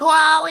great,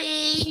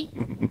 Chloe.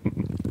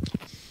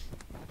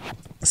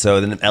 So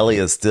then Ellie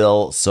is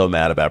still so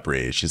mad about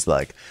Bree. She's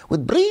like,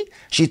 With Bree,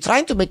 she's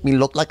trying to make me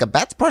look like a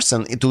bad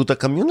person to the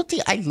community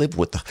I live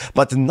with,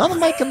 but none of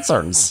my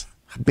concerns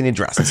have been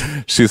addressed.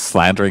 She's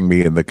slandering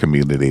me in the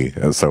community.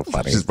 It's so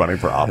funny. she's running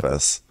for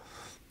office.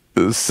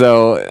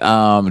 So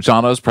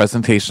Jono's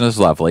presentation is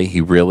lovely.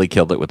 He really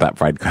killed it with that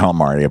fried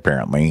calamari,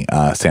 apparently.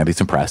 Sandy's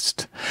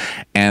impressed.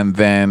 And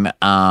then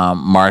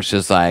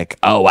Marsha's like,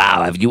 oh,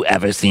 wow, have you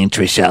ever seen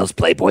Trichelle's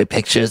Playboy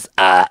pictures?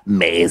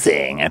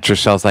 Amazing. And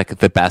Trichelle's like,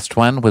 the best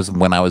one was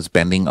when I was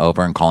bending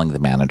over and calling the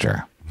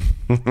manager.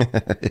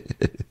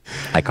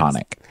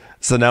 Iconic.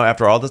 So now,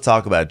 after all the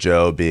talk about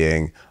Joe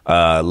being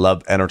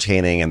love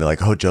entertaining, and they're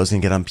like, "Oh, Joe's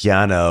gonna get on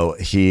piano,"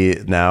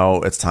 now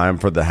it's time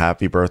for the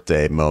happy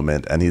birthday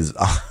moment, and he's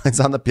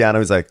on the piano.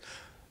 He's like,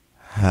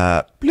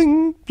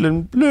 bling,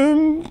 bling,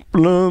 bling,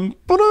 bling,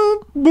 bling,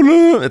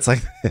 bling. It's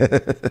like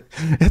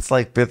it's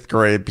like fifth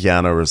grade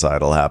piano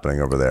recital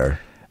happening over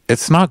there.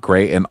 It's not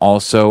great. And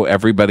also,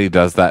 everybody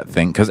does that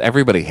thing because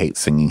everybody hates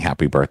singing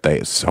happy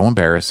birthday. It's so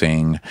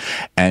embarrassing.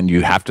 And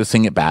you have to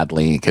sing it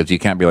badly because you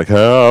can't be like,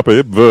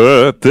 happy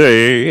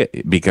birthday,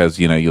 because,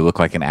 you look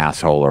like an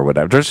asshole or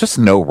whatever. There's just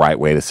no right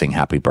way to sing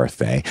happy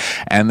birthday.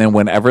 And then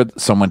whenever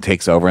someone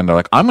takes over and they're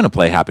like, I'm going to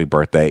play happy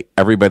birthday,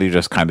 everybody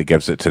just kind of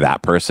gives it to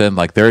that person.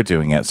 Like they're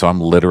doing it. So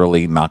I'm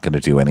literally not going to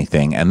do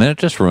anything. And then it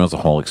just ruins the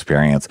whole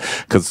experience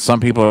because some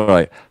people are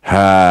like,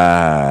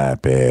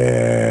 happy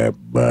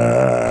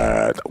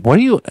birthday. What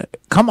are you?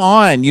 Come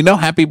on,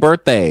 happy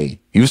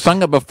birthday. You've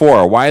sung it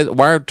before. Why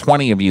are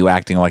 20 of you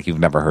acting like you've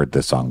never heard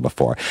this song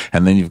before?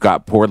 And then you've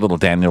got poor little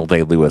Daniel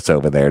Day-Lewis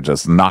over there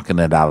just knocking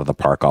it out of the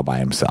park all by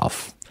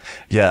himself.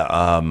 Yeah,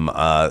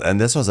 and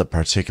this was a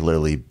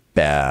particularly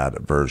bad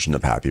version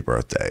of Happy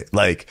Birthday.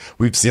 Like,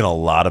 we've seen a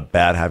lot of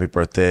bad Happy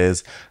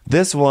Birthdays.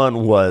 This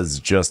one was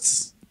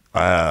just,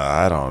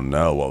 I don't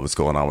know what was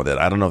going on with it.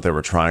 I don't know if they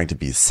were trying to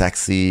be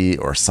sexy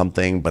or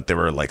something, but they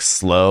were like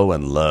slow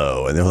and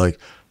low, and they were like,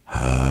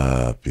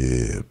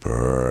 happy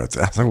birthday.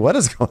 I was like, what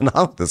is going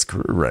on with this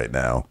crew right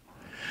now?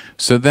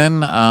 So then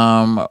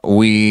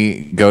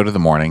we go to the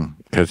morning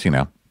because,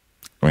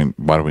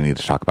 why do we need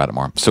to talk about it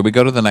more? So we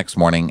go to the next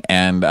morning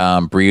and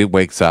Bree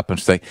wakes up and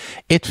she's like,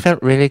 it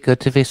felt really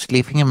good to be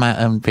sleeping in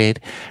my own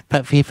bed,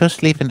 but people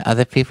sleep in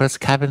other people's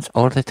cabins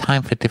all the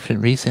time for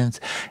different reasons.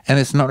 And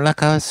it's not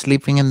like I was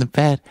sleeping in the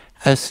bed.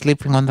 I was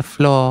sleeping on the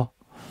floor.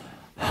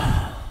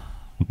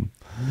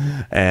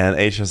 And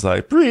Aisha's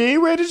like, Bree,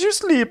 where did you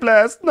sleep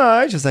last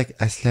night? She's like,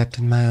 I slept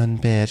in my own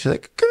bed. She's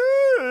like,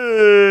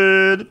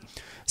 good.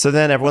 So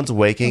then everyone's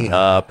waking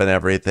up and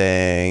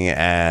everything,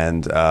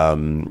 and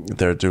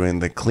they're doing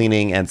the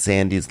cleaning, and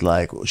Sandy's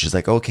like, she's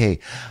like, okay,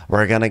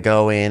 we're going to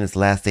go in. It's the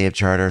last day of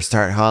charter.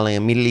 Start hauling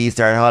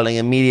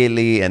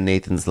immediately. And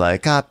Nathan's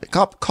like,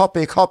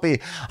 copy.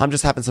 I'm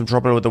just having some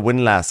trouble with the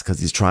windlass because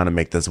he's trying to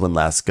make this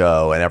windlass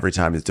go. And every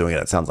time he's doing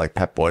it, it sounds like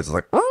Pep Boys. It's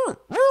like,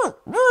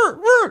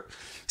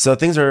 so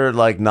things are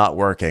like not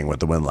working with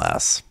the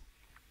windlass.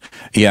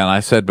 Yeah, and I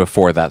said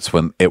before that's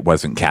when it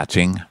wasn't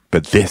catching,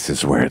 but this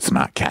is where it's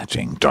not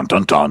catching. Dun,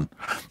 dun, dun.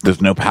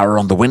 There's no power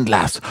on the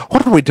windlass.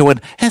 What are we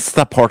doing? It's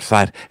the port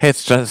side.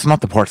 It's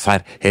not the port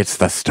side. It's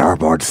the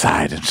starboard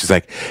side. And she's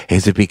like,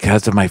 is it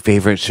because of my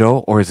favorite show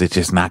or is it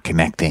just not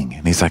connecting?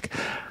 And he's like,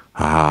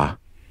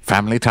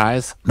 family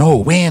ties? No,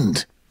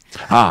 wind.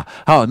 Oh,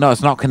 no,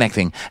 it's not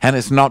connecting, and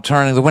it's not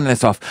turning the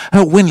windlass off.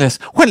 Oh, windlass,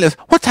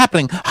 what's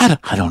happening? I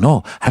don't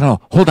know.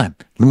 Hold on.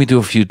 Let me do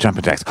a few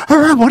jumping jacks.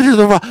 What is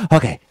the...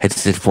 Okay, I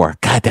just did 4.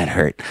 God, that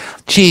hurt.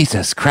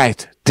 Jesus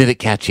Christ. Did it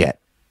catch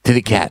yet? Did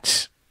it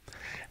catch?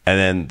 And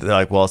then they're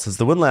like, well, since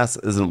the windlass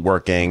isn't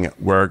working,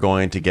 we're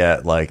going to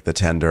get like the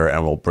tender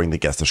and we'll bring the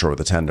guest ashore with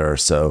the tender.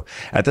 So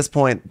at this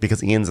point,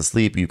 because Ian's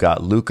asleep, you've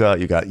got Luca,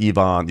 you got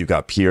Yvonne, you've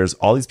got Piers,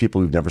 all these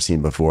people we've never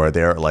seen before.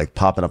 They're like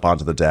popping up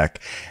onto the deck,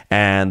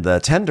 and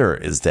the tender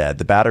is dead.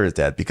 The battery is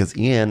dead because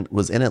Ian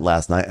was in it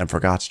last night and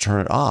forgot to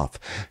turn it off.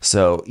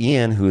 So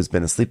Ian, who's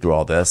been asleep through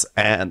all this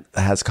and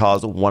has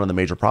caused one of the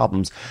major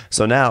problems.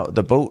 So now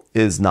the boat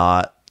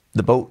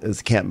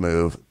can't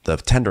move. The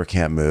tender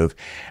can't move.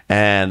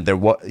 And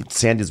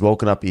Sandy's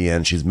woken up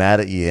Ian. She's mad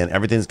at Ian.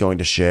 Everything's going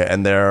to shit.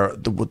 And they're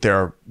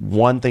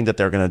one thing that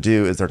they're going to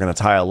do is they're going to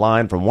tie a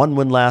line from one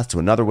windlass to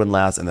another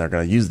windlass. And they're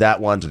going to use that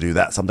one to do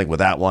something with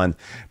that one.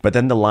 But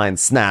then the line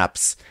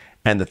snaps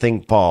and the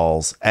thing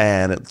falls.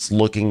 And it's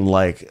looking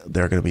like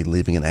they're going to be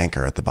leaving an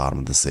anchor at the bottom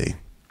of the sea.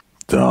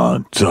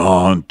 Dun,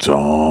 dun,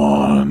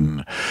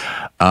 dun.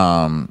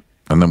 And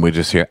then we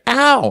just hear,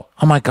 ow!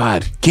 Oh my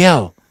God,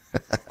 Gil.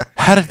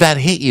 How did that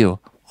hit you?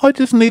 I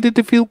just needed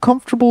to feel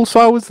comfortable, so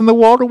I was in the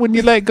water when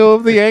you let go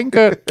of the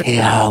anchor.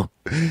 Gail.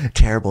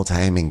 Terrible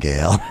timing,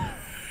 Gail.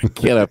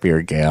 Get up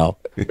here, Gail.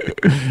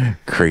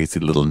 Crazy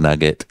little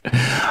nugget.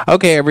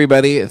 Okay,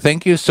 everybody.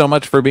 Thank you so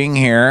much for being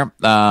here.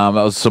 That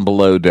was some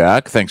Below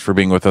Deck. Thanks for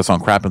being with us on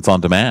Crappens On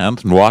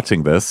Demand and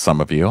watching this, some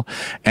of you.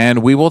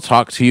 And we will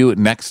talk to you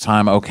next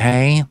time,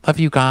 okay? Love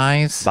you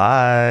guys.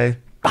 Bye.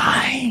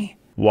 Bye.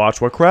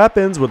 Watch what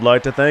Crappens would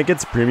like to thank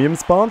its premium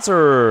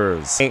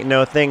sponsors. Ain't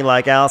no thing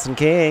like Allison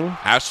King.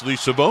 Ashley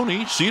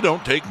Savoni, she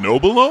don't take no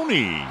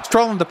baloney.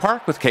 Stroll in the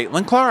park with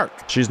Caitlin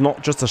Clark. She's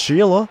not just a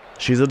Sheila,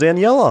 she's a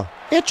Daniela.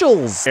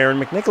 Itchels. Aaron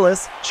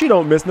McNicholas, she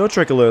don't miss no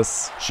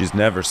trickolas. She's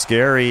never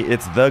scary.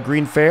 It's the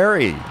Green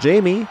Fairy.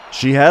 Jamie,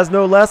 she has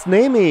no last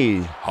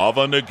namey.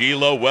 Hava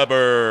Nagila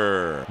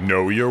Weber.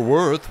 Know your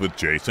worth with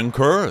Jason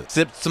Kurth.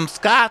 Sipped some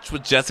scotch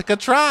with Jessica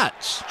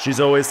Trotch. She's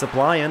always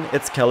supplying,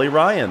 it's Kelly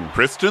Ryan.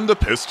 Kristen the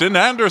Piston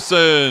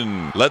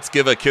Anderson. Let's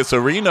give a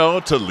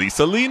kisserino to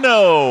Lisa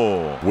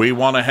Lino. We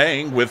want to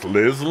hang with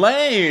Liz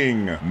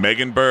Lang.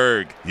 Megan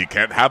Berg. You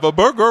can't have a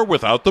burger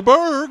without the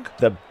Berg.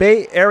 The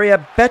Bay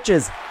Area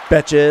Betches.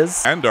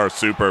 Betches. And our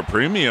super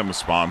premium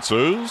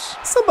sponsors.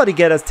 Somebody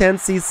get us 10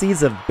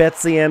 cc's of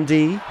Betsy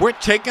MD. We're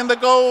taking the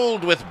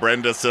gold with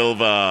Brenda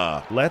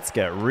Silva. Let's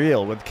get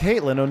real with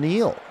Caitlin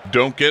O'Neill.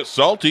 Don't get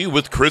salty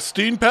with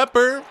Christine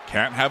Pepper.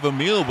 Can't have a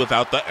meal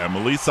without the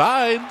Emily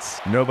Sides.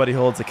 Nobody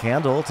holds a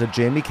candle to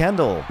Jamie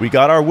Kendall. We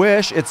got our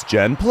wish, it's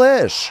Jen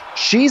Plish.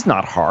 She's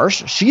not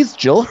harsh, she's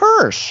Jill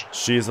Hirsch.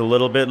 She's a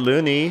little bit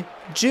loony.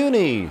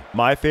 Junie.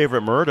 My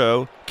favorite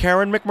Murdo,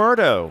 Karen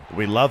McMurdo.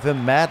 We love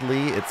him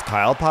madly, it's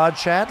Kyle Pod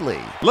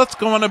Shadley. Let's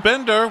go on a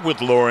bender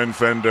with Lauren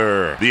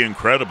Fender. The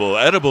incredible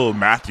edible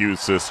Matthews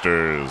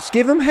sisters.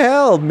 Give him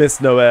hell,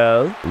 Miss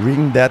Noel.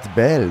 Ring that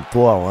bell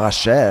for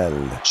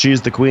Rachel.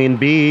 She's the queen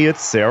bee,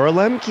 it's Sarah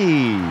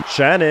Lemke.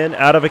 Shannon,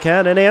 out of a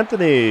cannon,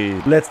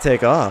 Anthony. Let's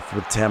take off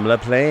with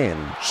Tamla Plain.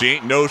 She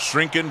ain't no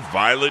shrinking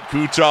Violet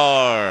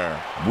Kuchar.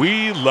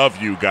 We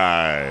love you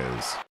guys.